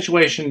in this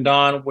situation,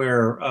 Don,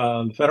 where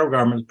the federal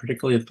government,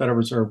 particularly the Federal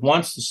Reserve,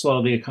 wants to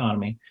slow the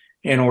economy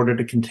in order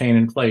to contain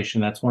inflation.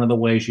 That's one of the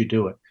ways you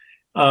do it.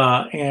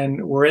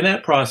 And we're in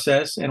that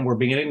process, and we're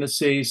beginning to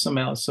see some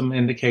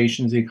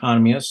indications the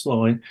economy is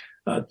slowing.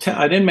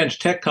 I didn't mention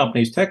tech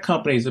companies. Tech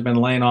companies have been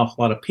laying off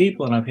a lot of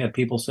people, and I've had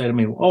people say to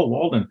me, "Oh,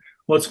 Walden,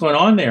 what's going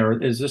on there?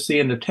 Is this the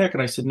end of tech?"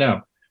 And I said,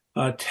 no.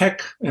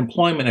 Tech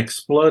employment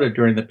exploded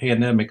during the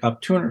pandemic,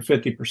 up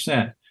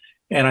 250%.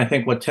 And I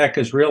think what tech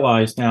has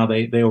realized now,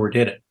 they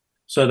overdid it.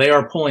 So they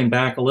are pulling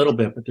back a little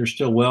bit, but they're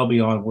still well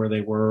beyond where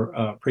they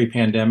were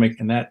pre-pandemic.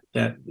 And that,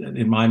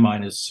 in my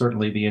mind, is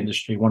certainly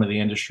one of the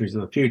industries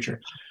of the future.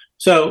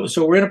 So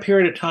we're in a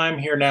period of time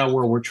here now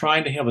where we're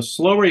trying to have a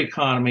slower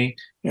economy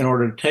in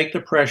order to take the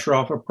pressure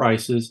off of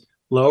prices,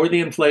 lower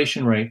the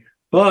inflation rate,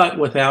 but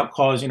without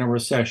causing a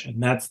recession.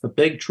 That's the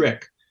big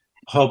trick.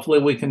 Hopefully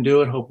we can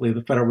do it. Hopefully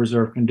the Federal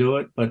Reserve can do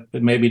it, but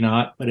maybe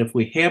not. But if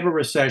we have a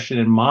recession,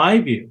 in my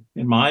view,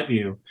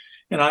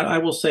 and I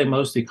will say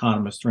most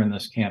economists are in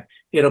this camp,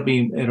 it'll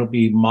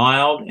be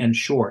mild and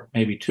short,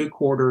 maybe 2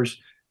 quarters.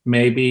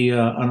 Maybe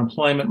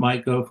unemployment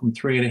might go from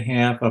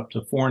 3.5 up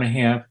to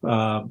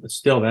 4.5, but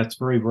still that's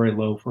very, very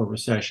low for a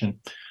recession.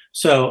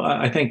 So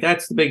I think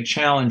that's the big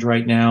challenge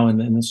right now in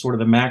the sort of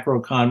the macro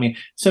economy.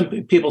 Some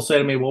people say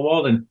to me, "Well,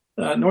 Walden,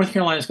 North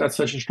Carolina's got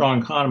such a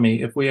strong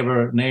economy. If we have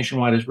a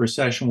nationwide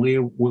recession,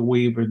 will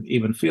we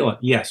even feel it?"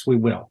 Yes, we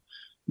will.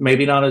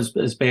 Maybe not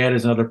as bad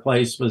as other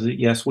places, but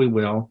yes, we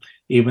will.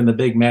 Even the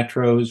big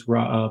metros,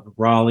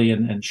 Raleigh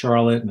and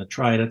Charlotte and the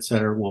Triad, et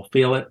cetera, will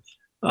feel it.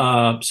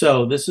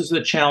 So this is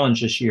the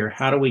challenge this year.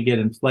 How do we get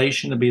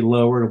inflation to be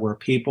lower to where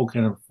people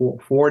can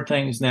afford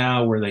things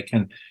now, where they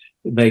can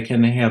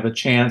have a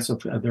chance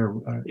of their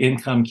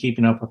income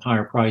keeping up with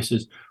higher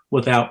prices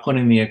without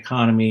putting the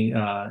economy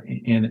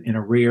in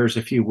arrears,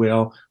 if you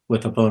will,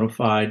 with a bona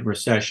fide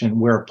recession,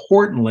 where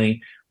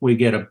importantly, we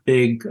get a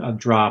big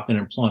drop in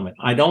employment.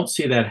 I don't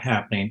see that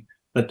happening,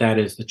 but that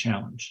is the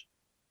challenge.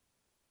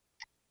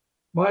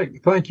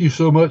 Mike, thank you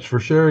so much for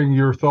sharing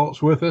your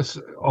thoughts with us.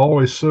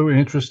 Always so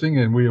interesting,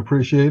 and we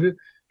appreciate it.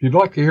 If you'd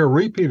like to hear a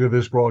repeat of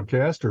this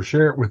broadcast or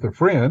share it with a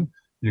friend,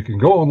 you can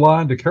go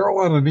online to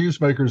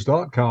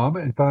carolinanewsmakers.com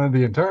and find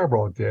the entire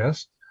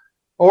broadcast.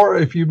 Or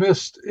if you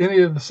missed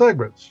any of the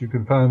segments, you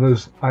can find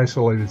those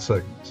isolated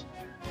segments.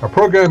 Our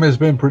program has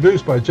been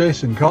produced by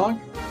Jason Kong.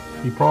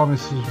 He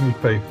promises me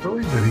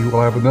faithfully that he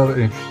will have another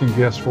interesting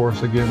guest for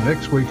us again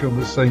next week on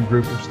the same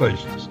group of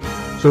stations.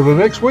 So the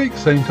next week,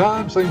 same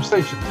time, same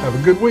station. Have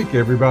a good week,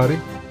 everybody.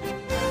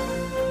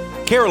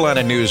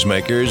 Carolina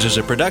Newsmakers is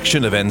a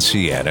production of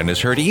NCN and is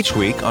heard each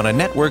week on a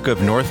network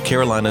of North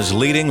Carolina's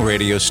leading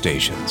radio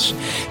stations.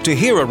 To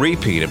hear a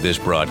repeat of this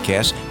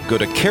broadcast, go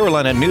to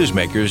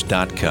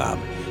carolinanewsmakers.com.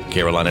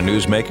 Carolina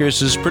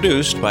Newsmakers is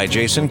produced by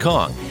Jason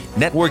Kong.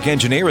 Network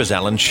engineer is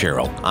Alan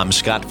Sherrill. I'm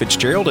Scott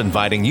Fitzgerald,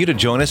 inviting you to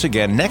join us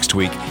again next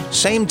week,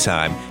 same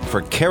time,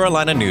 for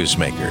Carolina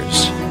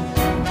Newsmakers.